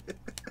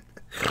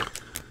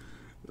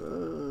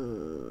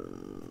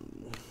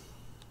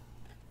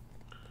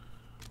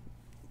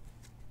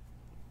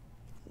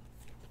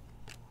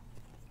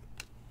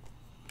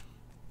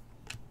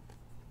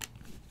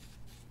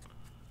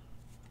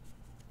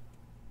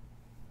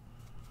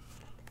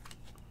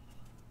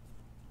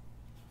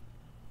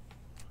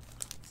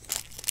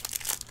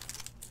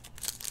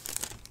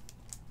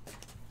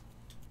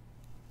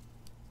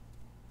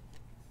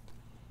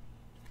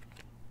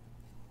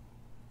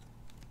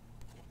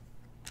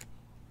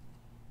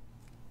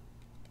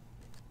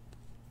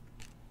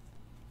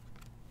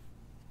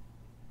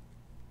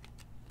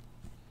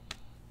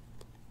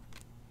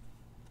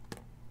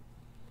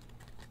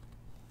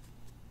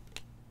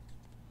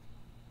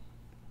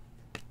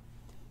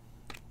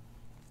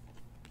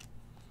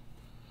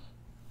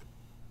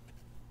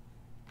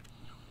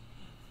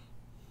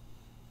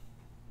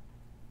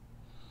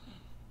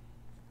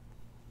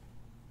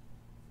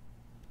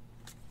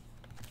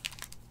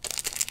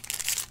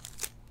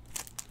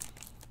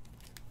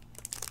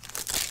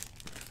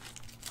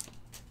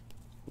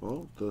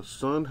 Well, the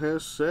sun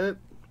has set.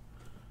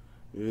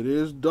 It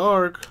is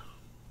dark.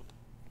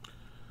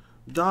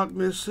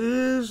 Darkness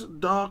is.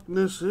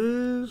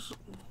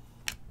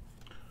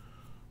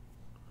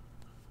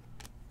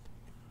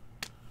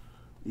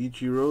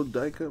 Ichiro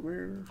die-cut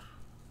Mariners.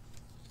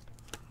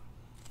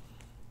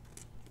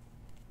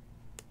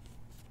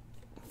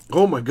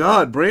 Oh my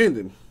God,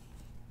 Brandon.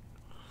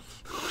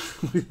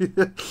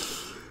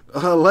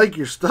 I like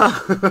your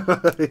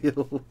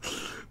style.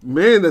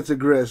 Man, that's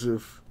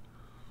aggressive.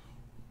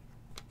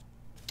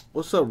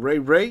 What's up, Ray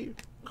Ray?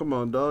 Come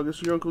on, dog.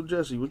 It's your Uncle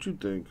Jesse. What you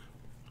think?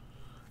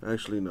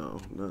 Actually,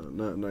 no.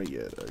 Not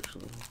yet,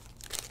 actually.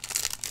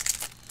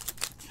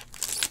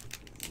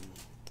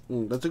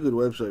 That's a good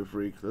website,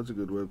 Freak. That's a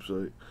good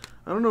website.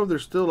 I don't know if they're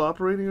still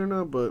operating or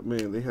not, but,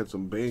 man, they had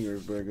some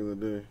bangers back in the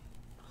day.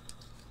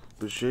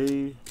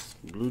 Bichet,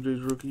 Blue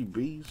Jays rookie,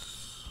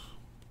 Beast.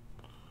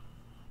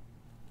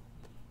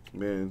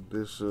 Man,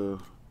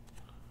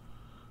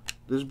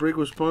 this break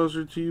was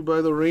sponsored to you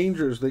by the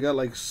Rangers. They got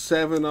like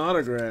 7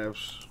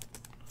 autographs.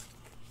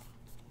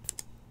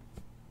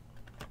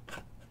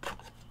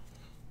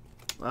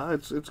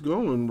 It's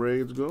going,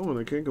 Ray. It's going.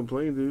 I can't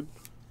complain, dude.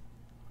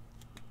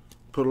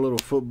 Put a little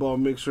football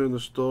mixer in the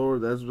store.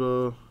 That's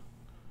you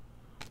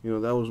know,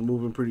 that was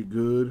moving pretty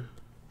good.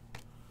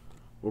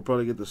 We'll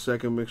probably get the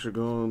second mixer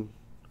going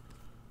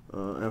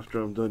after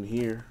I'm done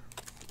here.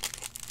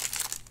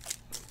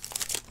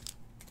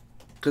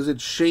 Because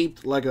it's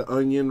shaped like an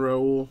onion,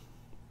 Raul.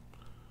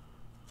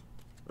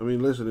 I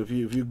mean, listen, if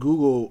you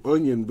Google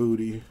onion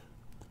booty,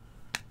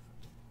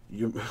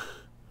 you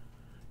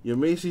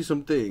may see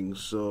some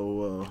things.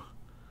 So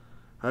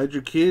hide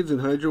your kids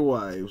and hide your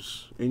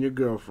wives and your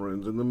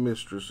girlfriends and the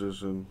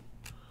mistresses and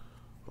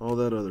all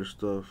that other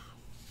stuff.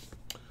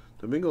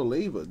 Domingo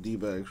Leyva,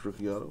 D-bags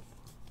rookie auto.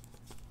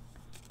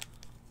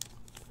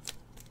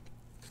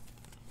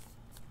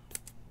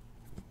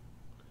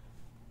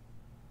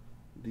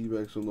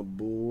 D-backs on the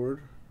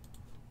board.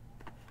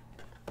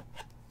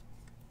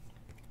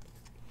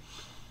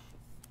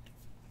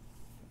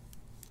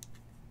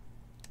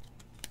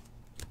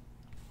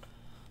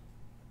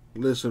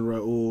 Listen,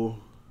 Raul.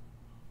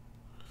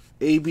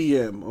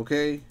 ABM,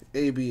 okay?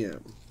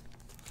 ABM.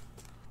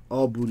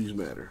 All booties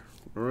matter.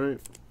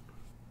 Alright?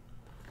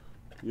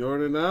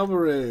 Yordan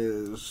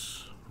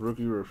Alvarez.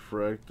 Rookie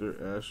refractor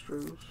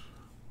Astros.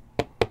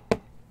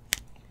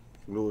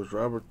 Lewis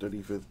Robert,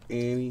 35th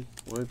Annie,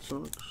 White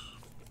Sox.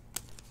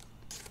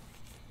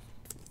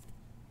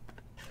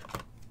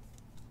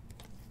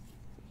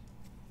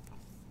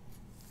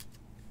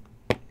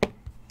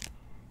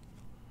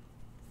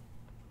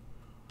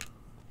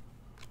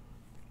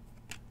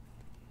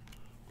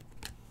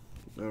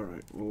 All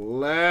right,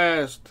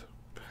 last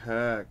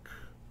pack.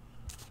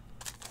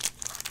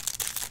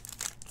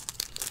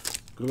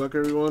 Good luck,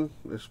 everyone,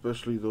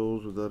 especially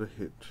those without a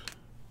hit.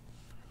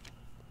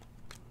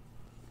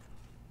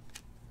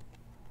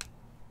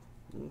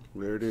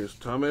 There it is.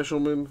 Tom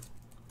Eshelman,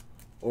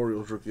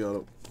 Orioles rookie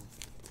auto.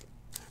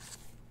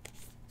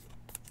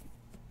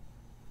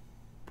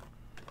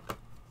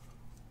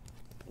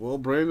 Well,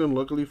 Brandon,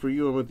 luckily for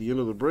you, I'm at the end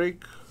of the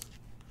break,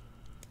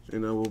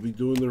 and I will be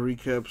doing the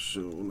recap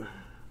soon.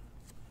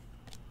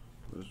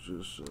 Let's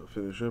just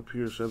finish up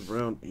here. Seth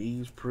Brown,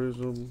 A's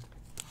Prism.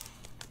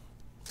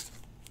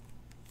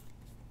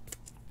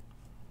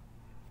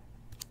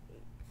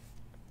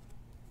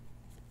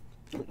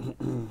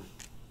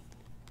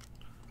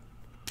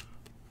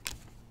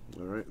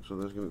 Alright, so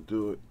that's going to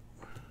do it.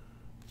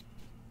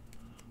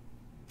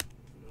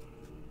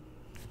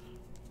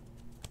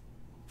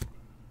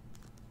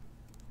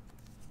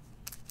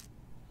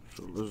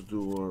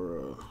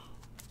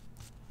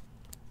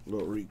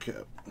 Little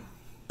recap.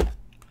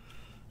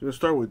 Gonna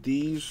start with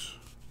these.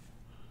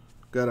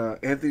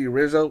 Got Anthony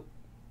Rizzo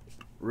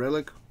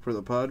relic for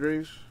the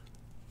Padres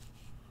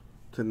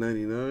to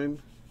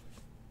 99.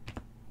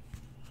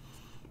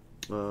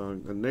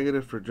 A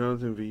negative for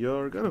Jonathan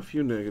Villar. Got a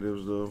few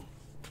negatives though.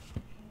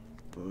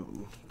 I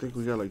think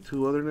we got like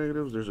 2 other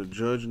negatives. There's a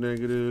Judge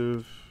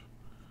negative.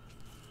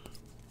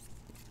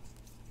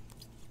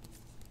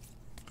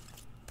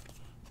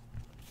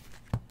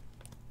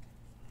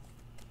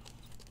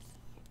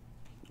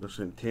 The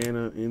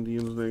Santana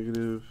Indians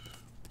negative.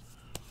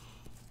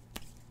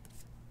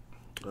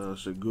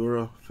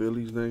 Segura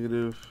Phillies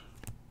negative.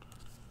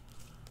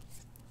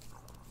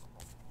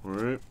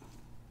 Alright.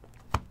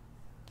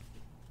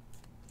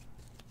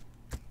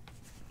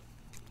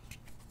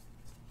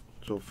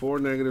 So 4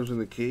 negatives in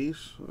the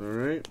case.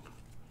 Alright.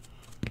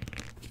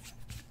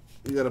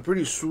 You got a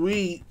pretty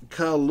sweet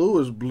Kyle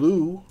Lewis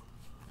blue.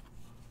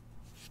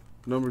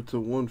 Number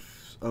to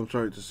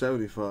to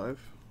 75.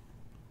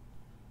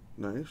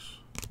 Nice.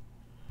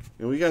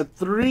 And we got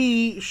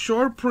 3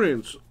 short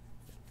prints.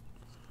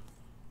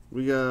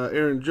 We got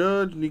Aaron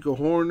Judge, Nico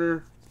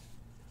Horner,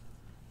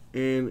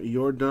 and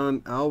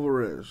Yordan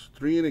Alvarez.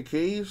 3 in a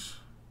case.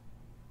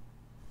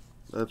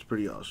 That's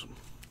pretty awesome.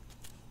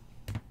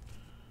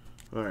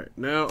 Alright,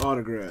 now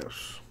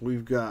autographs.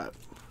 We've got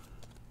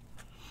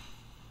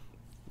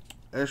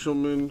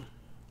Eshelman,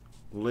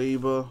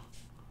 Leyva,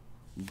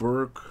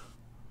 Burke,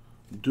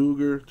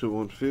 Duger to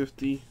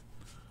 150,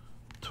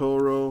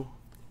 Toro,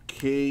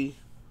 K,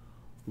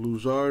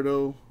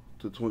 Luzardo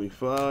to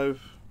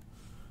 25,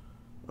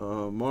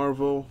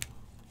 Marvel,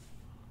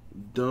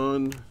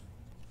 Dunn,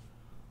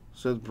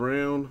 Seth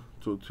Brown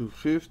to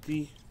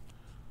 250,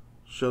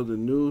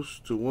 Sheldon Noose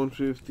to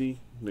 150,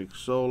 Nick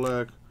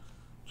Solak,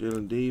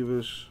 Jalen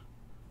Davis,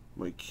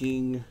 Mike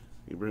King,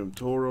 Ibrahim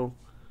Toro,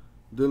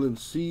 Dylan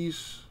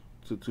Cease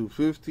to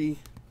 250,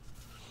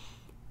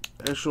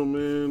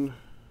 Eshelman,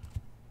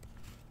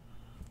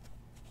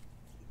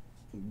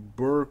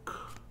 Burke,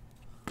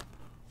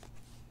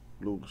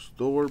 Lucas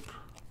Thorpe,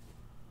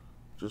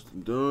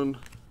 Justin Dunn,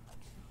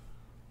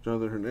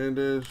 Jonathan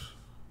Hernandez,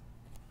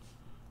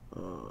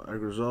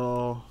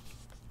 Agrizal,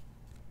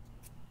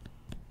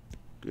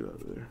 get out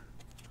of there,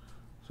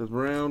 Seth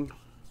Brown,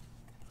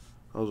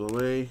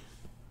 Alzolay,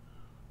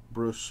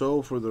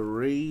 Brosseau for the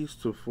Rays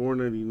to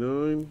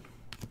 499,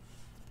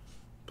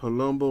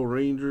 Palumbo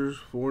Rangers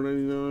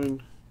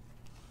 499,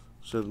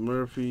 Seth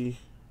Murphy,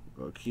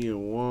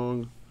 Kian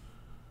Wong,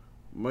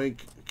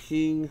 Mike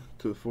King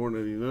to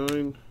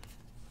 499,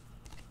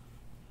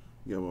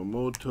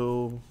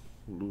 Yamamoto,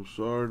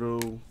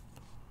 Luzardo,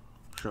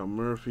 Sean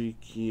Murphy,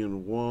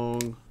 Kian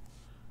Wong,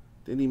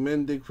 Danny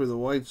Mendick for the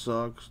White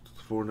Sox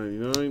to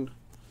 499,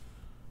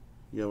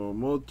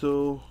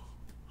 Yamamoto,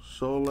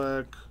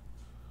 Solak,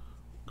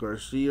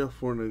 Garcia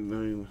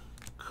 499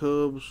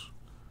 Cubs,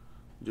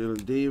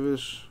 Jalen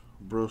Davis,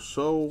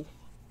 Brosseau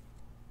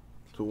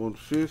to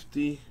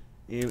 150,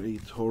 and a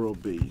Toro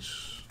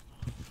base.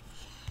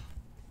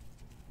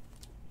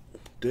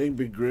 Dang,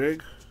 Big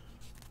Greg.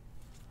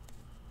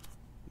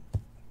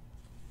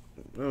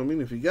 I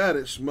mean, if you got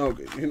it, smoke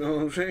it. You know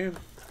what I'm saying?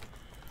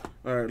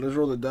 Alright, let's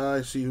roll the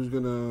die, see who's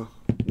going to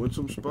win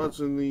some spots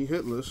in the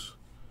hit list.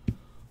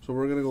 So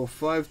we're going to go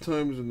 5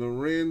 times in the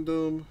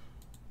random.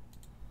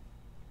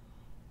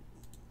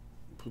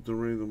 Put the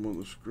random on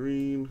the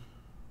screen.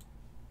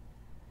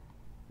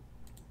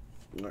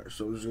 Alright,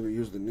 so we're just going to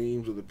use the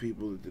names of the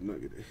people that did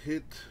not get a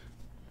hit.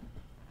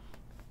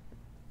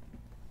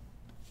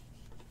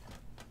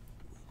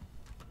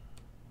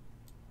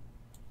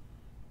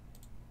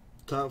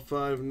 Top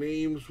 5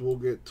 names will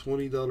get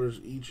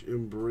 $20 each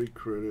in break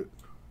credit.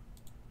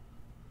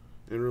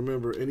 And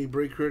remember, any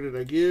break credit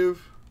I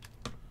give,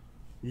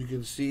 you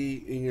can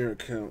see in your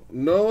account.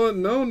 No,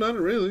 not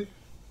really.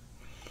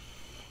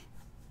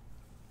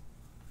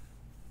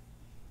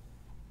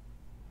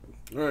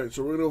 Alright,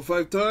 so we're going to go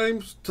 5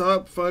 times.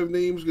 Top 5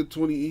 names get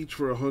 20 each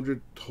for 100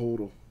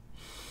 total.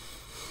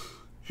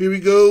 Here we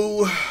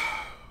go.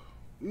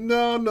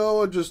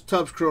 No, just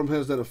Topps Chrome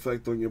has that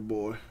effect on your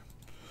boy.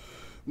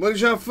 Money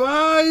shot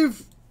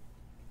 5.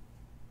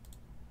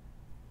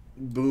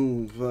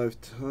 Boom,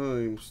 5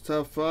 times.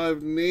 Top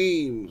 5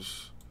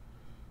 names.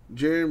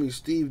 Jeremy,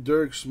 Steve,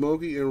 Dirk,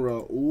 Smokey, and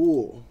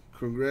Raul.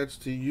 Congrats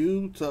to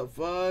you. Top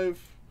 5.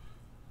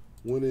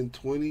 Winning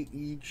 20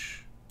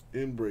 each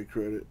in break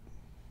credit.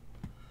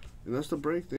 And that's the break.